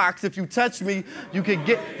chicken pox. If you touch me, you could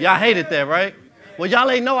get... Y'all hated that, right? Well, y'all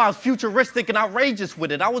ain't know I was futuristic and outrageous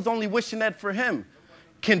with it. I was only wishing that for him.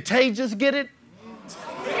 Can Tay just get it? Shit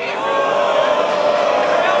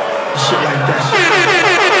like that.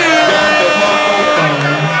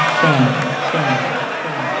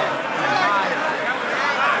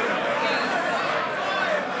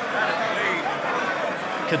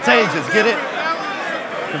 Contagious, get it?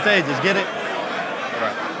 Contagious, get it? All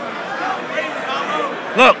right.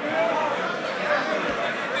 Look.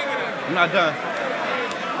 I'm not done.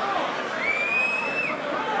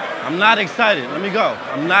 I'm not excited. Let me go.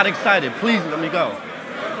 I'm not excited. Please let me go.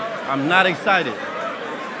 I'm not excited.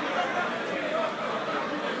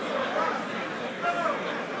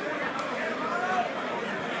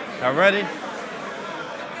 Y'all ready?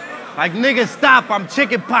 Like, nigga, stop. I'm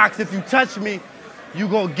chicken pox. If you touch me, you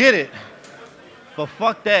gon' get it. But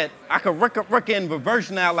fuck that. I could rick in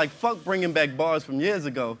reverse now, like fuck bringing back bars from years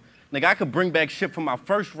ago. Nigga, I could bring back shit from my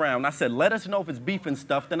first round. I said, let us know if it's beef and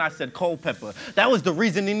stuff. Then I said, cold pepper. That was the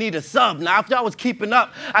reason he need a sub. Now, if y'all was keeping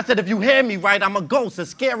up, I said, if you hear me right, I'm a ghost, a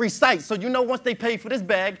scary sight. So you know once they pay for this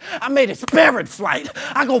bag, I made a spirit flight.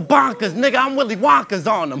 I go bonkers, nigga, I'm Willy Wonka's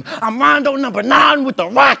on them. I'm Rondo number 9 with the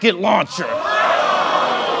rocket launcher.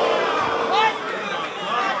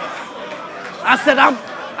 I said, I'm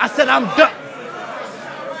dumping.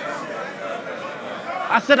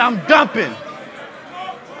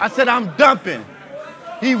 I said, I'm dumping.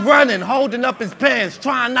 He running, holding up his pants,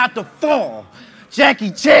 trying not to fall.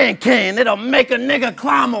 Jackie Chan can, it'll make a nigga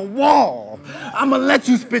climb a wall. I'ma let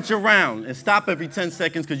you spit your round and stop every 10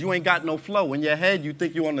 seconds because you ain't got no flow. In your head, you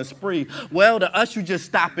think you on the spree. Well, to us, you just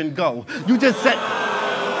stop and go. You just said...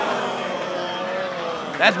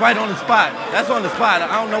 That's right on the spot. That's on the spot.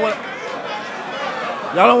 I don't know what...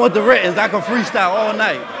 Y'all don't want the writtens. I can freestyle all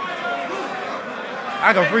night.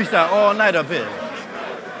 I can freestyle all night up here.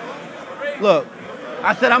 Look,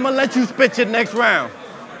 I said I'm gonna let you spit your next round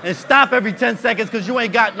and stop every 10 seconds because you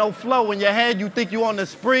ain't got no flow. In your head, you think you on the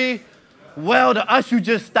spree. Well, to us, you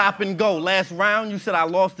just stop and go. Last round, you said I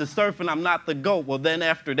lost the surf and I'm not the GOAT. Well, then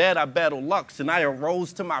after that, I battled Lux and I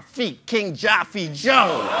arose to my feet. King Jaffe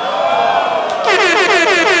Joe.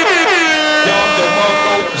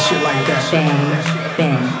 Shit like that.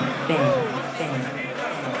 Bang.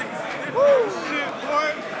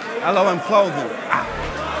 Hello, I'm closing.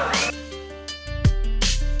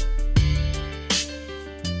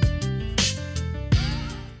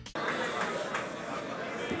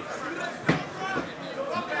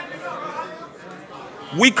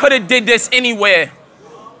 We could have did this anywhere.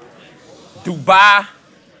 Dubai,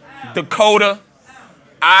 Dakota,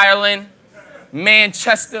 Ireland,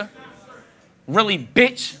 Manchester. Really,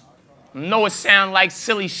 bitch. I know it sound like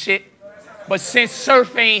silly shit, but since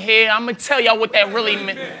surf ain't here, I'm gonna tell y'all what that really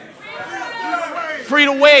meant. Free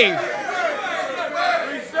the wave.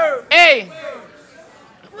 Hey,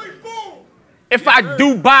 if I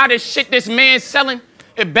do buy this shit this man's selling,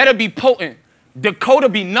 it better be potent. Dakota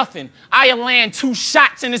be nothing. I land 2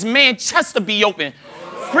 shots and this Manchester be open.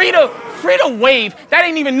 Free the wave. That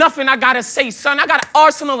ain't even nothing I gotta say, son. I got an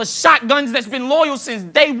arsenal of shotguns that's been loyal since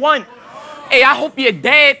day one. Hey, I hope your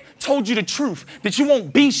dad told you the truth, that you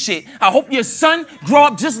won't be shit. I hope your son grow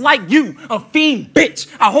up just like you, a fiend bitch.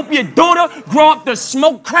 I hope your daughter grow up to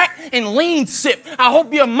smoke crack and lean sip. I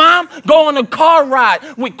hope your mom go on a car ride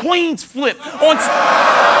with Queens flip. Hold up.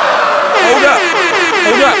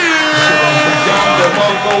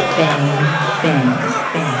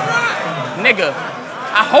 Nigga,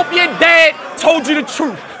 I hope your dad told you the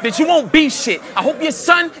truth, that you won't be shit. I hope your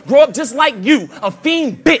son grow up just like you, a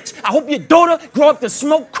fiend bitch. I hope your daughter grow up to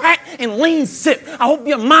smoke crack and lean sip. I hope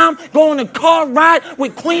your mom go on a car ride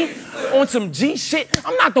with Queen on some G shit.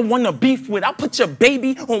 I'm not the one to beef with. I'll put your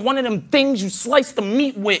baby on one of them things you slice the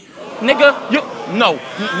meat with. Nigga, no,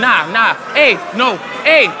 hey, no,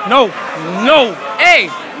 hey.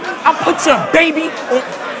 I'll put your baby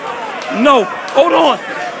on, no, hold on,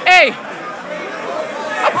 hey.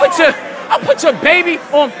 I'll put your baby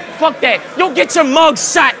on, fuck that. You'll get your mug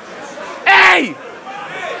shot. Hey!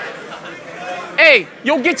 Hey,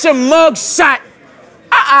 you'll get your mug shot.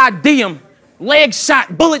 I ID him. Leg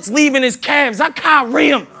shot, bullets leaving his calves. I carry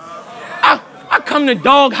him. I come to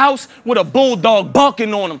doghouse with a bulldog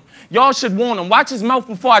barking on him. Y'all should warn him. Watch his mouth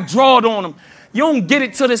before I draw it on him. You don't get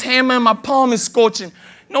it till this hammer in my palm is scorching.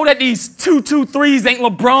 Know that these 223s ain't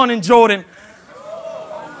LeBron and Jordan.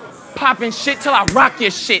 Popping shit till I rock your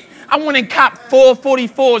shit. I went and copped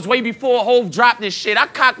 444s way before Hov dropped this shit. I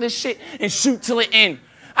cock this shit and shoot till it end.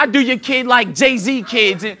 I do your kid like Jay-Z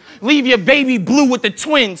kids and leave your baby blue with the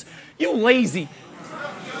twins. You lazy.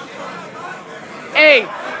 Hey,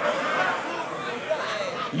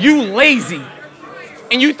 you lazy.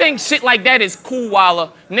 And you think shit like that is cool while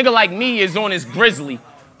a nigga like me is on his grizzly.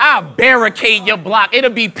 I'll barricade your block. It'll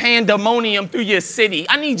be pandemonium through your city.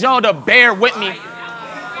 I need y'all to bear with me.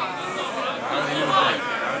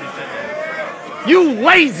 You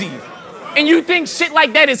lazy. And you think shit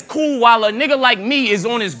like that is cool while a nigga like me is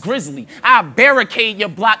on his grizzly. I barricade your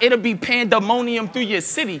block. It'll be pandemonium through your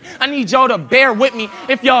city. I need y'all to bear with me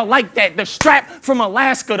if y'all like that. The strap from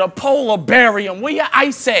Alaska, the polar barium. Where your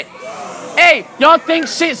ice at? Hey, y'all think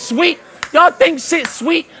shit sweet? Y'all think shit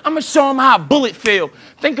sweet? I'ma show them how a bullet feel.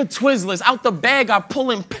 Think of Twizzlers. Out the bag I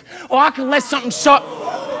pull in, or I can let something sharp.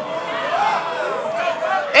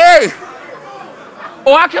 Hey!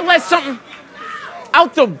 Or I can let something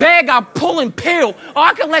out the bag I pull and peel. Or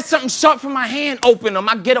I can let something sharp from my hand open them.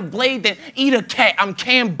 I get a blade, then eat a cat. I'm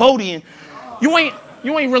Cambodian. You ain't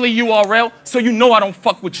really URL, so you know I don't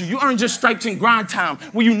fuck with you. You earned your stripes in grind time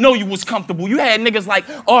where you know you was comfortable. You had niggas like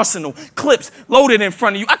Arsenal, clips loaded in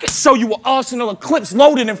front of you. I could show you an arsenal of clips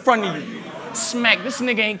loaded in front of you. Smack, this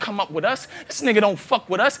nigga ain't come up with us. This nigga don't fuck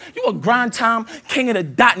with us. You a grind time king of the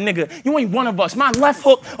dot nigga. You ain't one of us. My left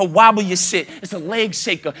hook, a wobble your shit. It's a leg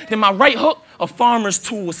shaker. Then my right hook, a farmer's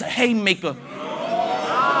tool. It's a haymaker.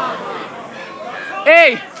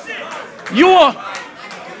 Hey, you a...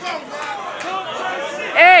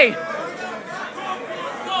 Hey.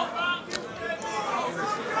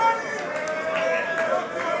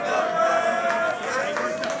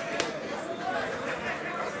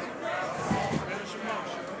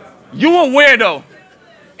 You a weirdo,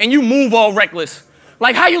 and you move all reckless.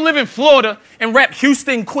 Like how you live in Florida and rap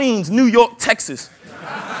Houston, Queens, New York, Texas.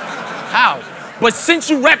 How? But since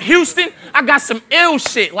you rap Houston, I got some ill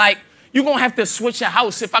shit. Like, you gonna have to switch your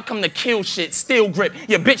house if I come to kill shit. Steel grip.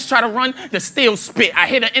 Your bitch try to run, the steel spit. I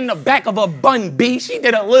hit her in the back of her bun, B. She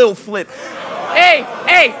did a lil flip.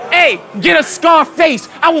 Hey, get a scar face.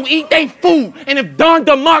 I will eat they food. And if Don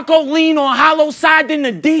DeMarco lean on hollow side, then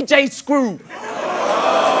the DJ screwed.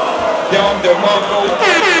 Don DeMarco.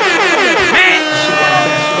 Man,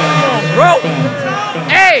 come on, bro.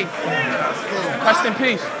 Hey, rest in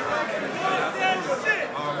peace.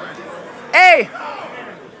 Hey,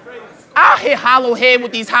 I'll hit hollow head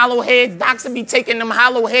with these hollow heads. Docs will be taking them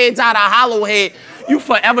hollow heads out of hollow head. You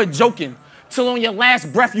forever joking. Till on your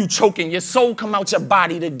last breath you choking. Your soul come out your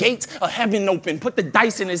body. The gates of heaven open. Put the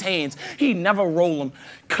dice in his hands. He never roll them.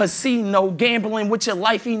 Casino, gambling with your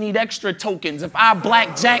life, he need extra tokens. If I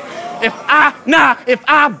blackjack, if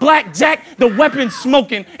I blackjack, the weapon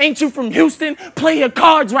smoking. Ain't you from Houston? Play your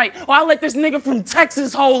cards right. Or I'll let this nigga from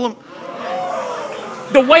Texas hold him.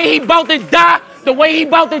 The way he about to die,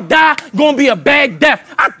 gonna be a bad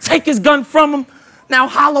death. I take his gun from him. Now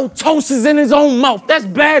hollow toast is in his own mouth. That's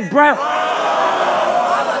bad breath.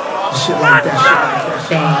 Shit like that.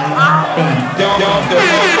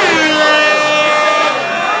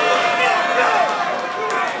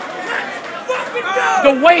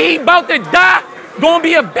 The way he about to die, gonna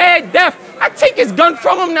be a bad death. I take his gun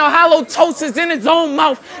from him. Now hollow toast is in his own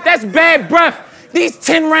mouth. That's bad breath. These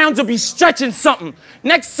 10 rounds will be stretching something.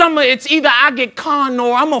 Next summer, it's either I get Khan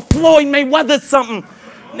or I'm a Floyd Mayweather something.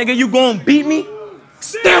 Nigga, you gonna beat me?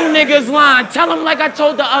 Still niggas lying. Tell them like I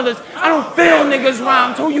told the others. I don't feel niggas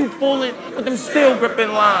rhymes. Who you fooling with them still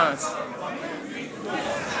gripping lines?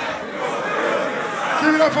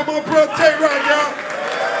 Give it up for my bro Tay Roc, y'all.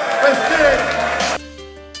 Let's get it.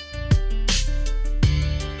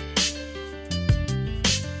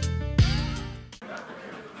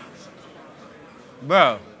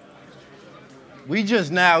 Bro, We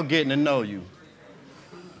just now getting to know you.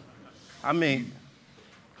 I mean,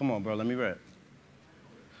 come on, bro, let me rap.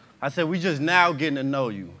 I said, we just now getting to know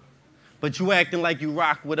you. But you acting like you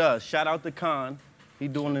rock with us. Shout out to Khan. He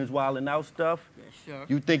doing his wildin' out stuff. Yeah, sure.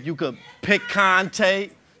 You think you could pick Khan,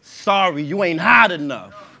 Tay? Sorry, you ain't hot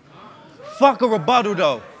enough. Fuck a rebuttal,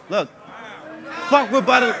 though. Look, fuck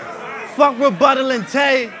rebuttal and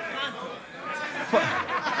Tay.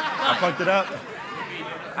 I fucked it up.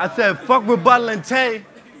 I said, fuck rebuttal and Tay.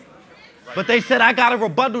 But they said I got a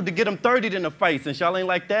rebuttal to get him 30'd in the face, and y'all ain't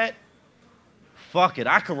like that? Fuck it,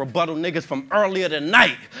 I could rebuttal niggas from earlier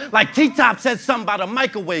tonight. Like T-Top said something about a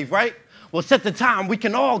microwave, right? Well, set the time, we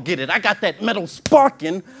can all get it. I got that metal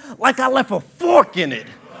sparking like I left a fork in it.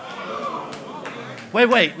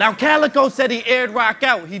 Wait, now Calico said he aired Rock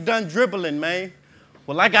out. He done dribbling, man.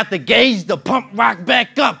 Well, I got the gauge to pump Rock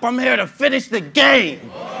back up. I'm here to finish the game.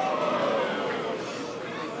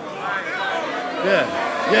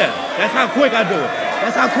 Yeah, that's how quick I do it.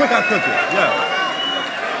 That's how quick I cook it, yeah.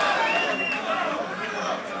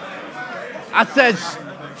 I said,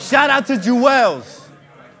 shout out to Jewels,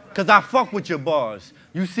 because I fuck with your bars.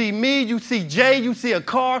 You see me, you see Jay, you see a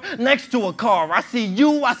car next to a car. I see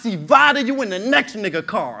you, I see Vada, you in the next nigga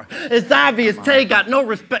car. It's obvious Tay got no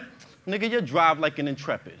respect. Nigga, you drive like an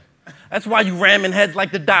Intrepid. That's why you ramming heads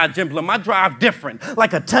like the Dodge emblem. I drive different,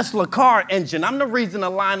 like a Tesla car engine. I'm the reason the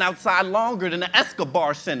line outside longer than the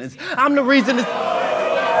Escobar sentence. I'm the reason it's...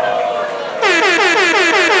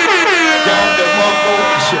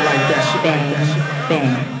 Shit like that, shit like that, shit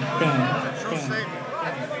like that.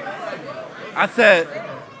 I said,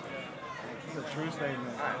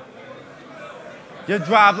 you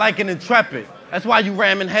drive like an Intrepid. That's why you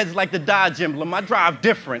ramming heads like the Dodge emblem. I drive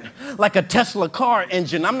different, like a Tesla car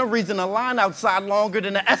engine. I'm the reason the line outside longer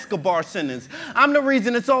than the Escobar sentence. I'm the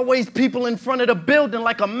reason it's always people in front of the building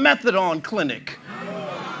like a methadone clinic.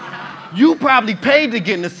 You probably paid to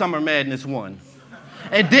get in the Summer Madness 1.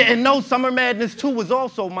 And didn't know Summer Madness 2 was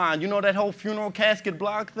also mine. You know that whole funeral casket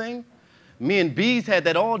blog thing? Me and Bees had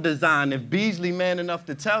that all designed. If Beasley man enough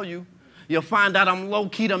to tell you, you'll find out I'm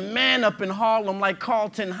low-key the man up in Harlem like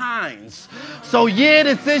Carlton Hines. So yeah,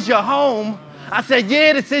 this is your home. I said,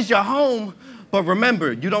 yeah, this is your home. But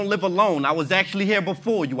remember, you don't live alone. I was actually here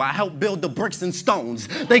before you. I helped build the bricks and stones.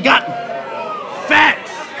 They got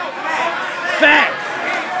facts. Facts.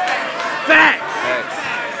 Facts.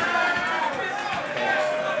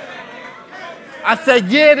 I said,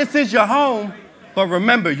 yeah, this is your home. But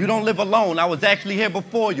remember, you don't live alone. I was actually here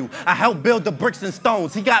before you. I helped build the bricks and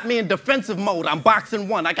stones. He got me in defensive mode. I'm boxing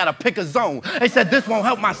one. I gotta pick a zone. They said this won't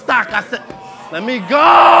help my stock. I said, let me go!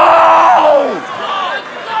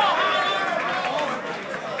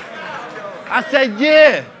 I said,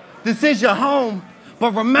 yeah, this is your home.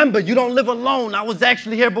 But remember, you don't live alone. I was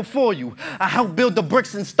actually here before you. I helped build the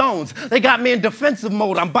bricks and stones. They got me in defensive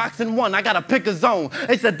mode. I'm boxing one. I gotta pick a zone.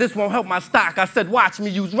 They said this won't help my stock. I said, watch me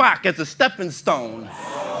use rock as a stepping stone.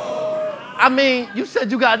 I mean, you said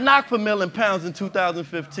you got knocked for million pounds in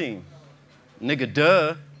 2015. Nigga,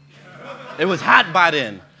 duh. It was hot by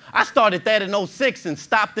then. I started that in 06 and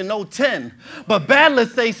stopped in 010. But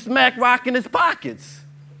Badless say smack rock in his pockets.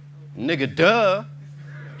 Nigga, duh.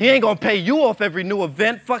 He ain't gonna pay you off every new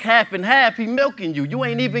event. Fuck half and half, he milking you. You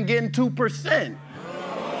ain't even getting 2%.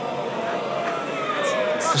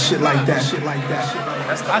 Shit like that, shit like that, shit like that.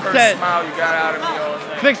 That's the first smile you got out of me all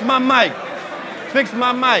day. Fix my mic. Fix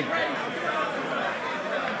my mic.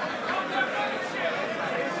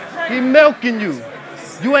 He milking you.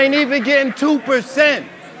 You ain't even getting 2%.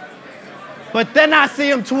 But then I see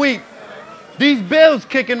him tweet, these bills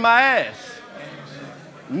kicking my ass.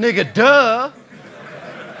 Nigga, duh.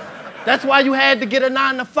 That's why you had to get a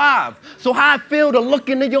 9 to 5. So how I feel to look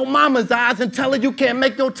into your mama's eyes and tell her you can't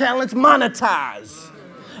make your talents monetize.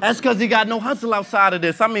 That's because he got no hustle outside of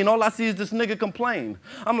this. I mean, all I see is this nigga complain.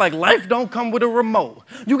 I'm like, life don't come with a remote.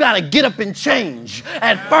 You gotta get up and change.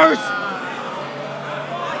 At first,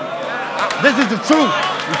 this is the truth.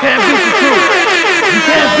 You can't beat the truth. You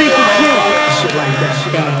can't beat the truth. Shit like that,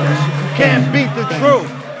 shit like that. You can't beat the truth.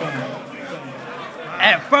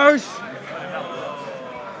 At first,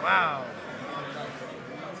 wow.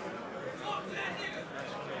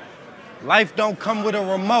 Life don't come with a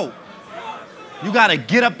remote. You gotta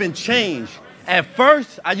get up and change. At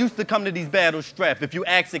first, I used to come to these battles strapped. If you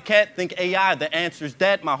ask a cat, think AI, the answer's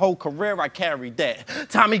that. My whole career, I carried that.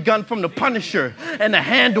 Tommy gun from the Punisher and the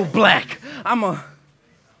handle black. I'm a,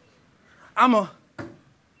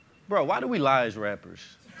 bro, why do we lie as rappers?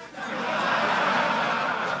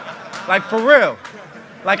 Like, for real.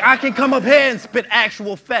 Like, I can come up here and spit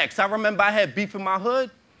actual facts. I remember I had beef in my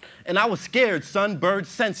hood, And I was scared, son. Bird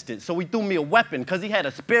sensed it. So he threw me a weapon, because he had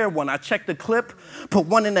a spare one. I checked the clip, put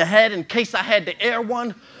one in the head in case I had to air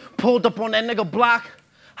one, pulled up on that nigga block,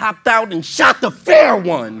 hopped out, and shot the fair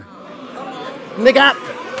one. Nigga,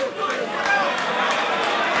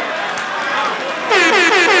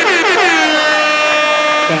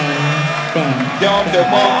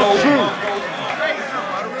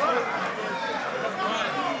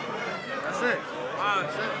 That's it.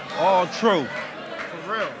 all truth.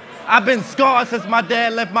 For real. I've been scarred since my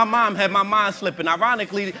dad left my mom, had my mind slipping.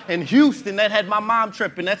 Ironically, in Houston, that had my mom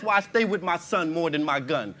tripping. That's why I stay with my son more than my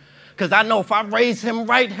gun. Because I know if I raise him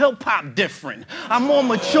right, he'll pop different. I'm more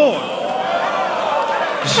mature.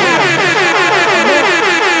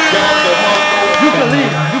 You can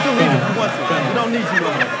leave. You can leave if you want to. We don't need you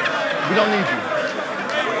no more. We don't need you.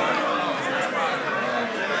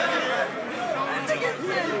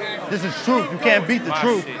 This is truth. You can't beat the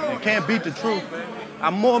truth. You can't beat the truth.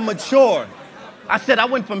 I'm more mature. I said I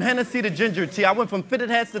went from Hennessy to ginger tea. I went from fitted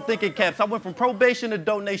hats to thinking caps. I went from probation to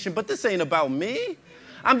donation. But this ain't about me.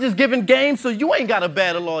 I'm just giving game so you ain't got to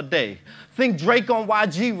battle all day. Think Drake on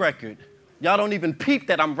YG record. Y'all don't even peep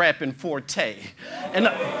that I'm rapping for Tay. And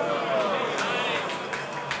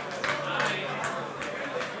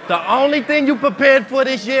the only thing you prepared for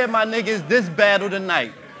this year, my nigga, is this battle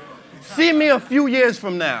tonight. See me a few years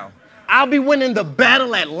from now. I'll be winning the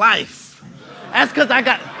battle at life. That's because I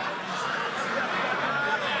got...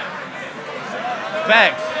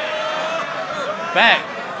 Facts.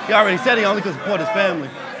 Facts. He already said he only could support his family.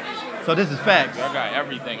 So this is facts. I got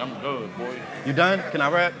everything. I'm good, boy. You done? Can I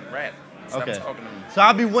rap? Rap. Stop Okay. talking to me. So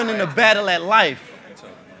I'll be winning the battle at life.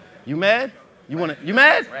 You mad? You mad?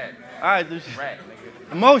 Rap. All right. Rap,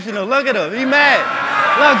 nigga. Emotional. Look at him. He mad.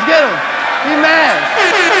 Look, get him. He mad.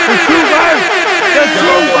 The true hurts. The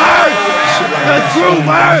truth hurts. The truth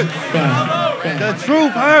hurts. The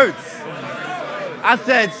truth hurts. I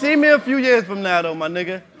said, see me a few years from now, though, my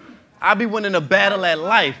nigga. I'll be winning a battle at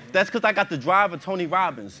life. That's because I got the drive of Tony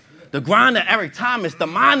Robbins, the grind of Eric Thomas, the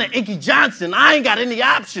mind of Inky Johnson. I ain't got any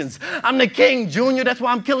options. I'm the king, Junior. That's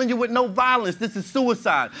why I'm killing you with no violence. This is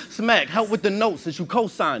suicide. Smack, help with the notes since you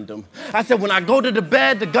co-signed them. I said, when I go to the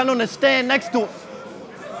bed, the gun on the stand next to it.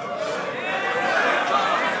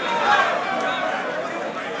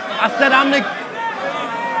 I said, I'm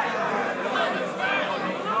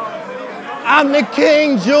the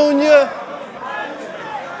king, Junior.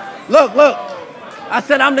 Look, look. I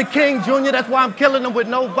said I'm the king, Junior. That's why I'm killing them with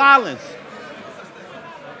no violence.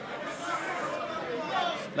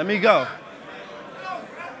 Let me go.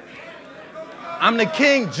 I'm the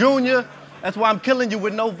king, Junior. That's why I'm killing you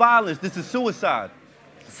with no violence. This is suicide.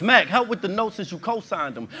 Smack, help with the notes since you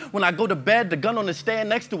co-signed them. When I go to bed, the gun on the stand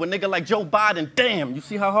next to a nigga like Joe Biden. Damn, you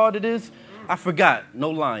see how hard it is? I forgot, no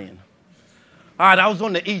lying. All right, I was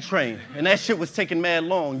on the E train, and that shit was taking mad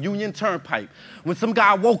long, Union Turnpike. When some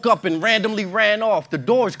guy woke up and randomly ran off, the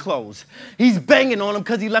doors closed. He's banging on him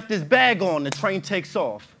because he left his bag on. The train takes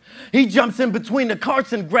off. He jumps in between the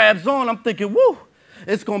carts and grabs on. I'm thinking, woo,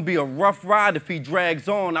 it's going to be a rough ride if he drags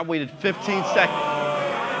on. I waited 15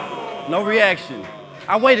 seconds. No reaction.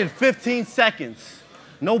 I waited 15 seconds.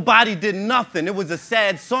 Nobody did nothing. It was a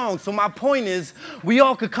sad song. So my point is, we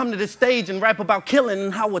all could come to the stage and rap about killing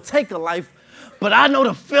and how we'll take a life. But I know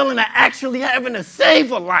the feeling of actually having to save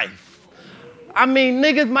a life. I mean,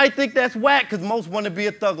 niggas might think that's whack because most want to be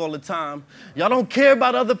a thug all the time. Y'all don't care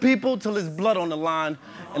about other people till there's blood on the line.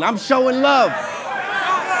 And I'm showing love.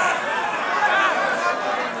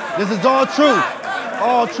 This is all truth.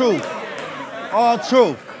 All truth. All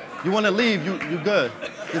truth. You want to leave, you good.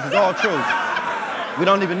 This is all truth. We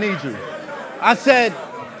don't even need you. I said,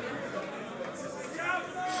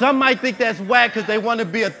 some might think that's whack because they want to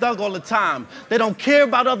be a thug all the time. They don't care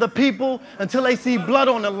about other people until they see blood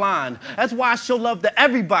on the line. That's why I show love to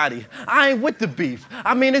everybody. I ain't with the beef.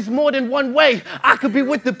 I mean, it's more than one way. I could be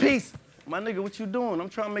with the peace. My nigga, what you doing? I'm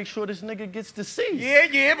trying to make sure this nigga gets to see.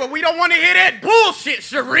 Yeah, but we don't want to hear that bullshit,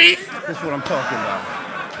 Sharif. That's what I'm talking about.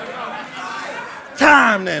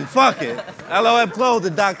 Time then, fuck it.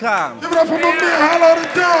 LOFclothing.com. Give it up for my man, Hollow the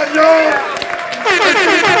Don, y'all.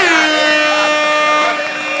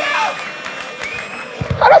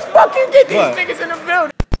 How the fuck you get these niggas in the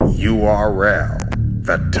building? URL,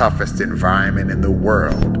 the toughest environment in the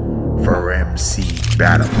world for MC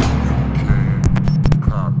battle.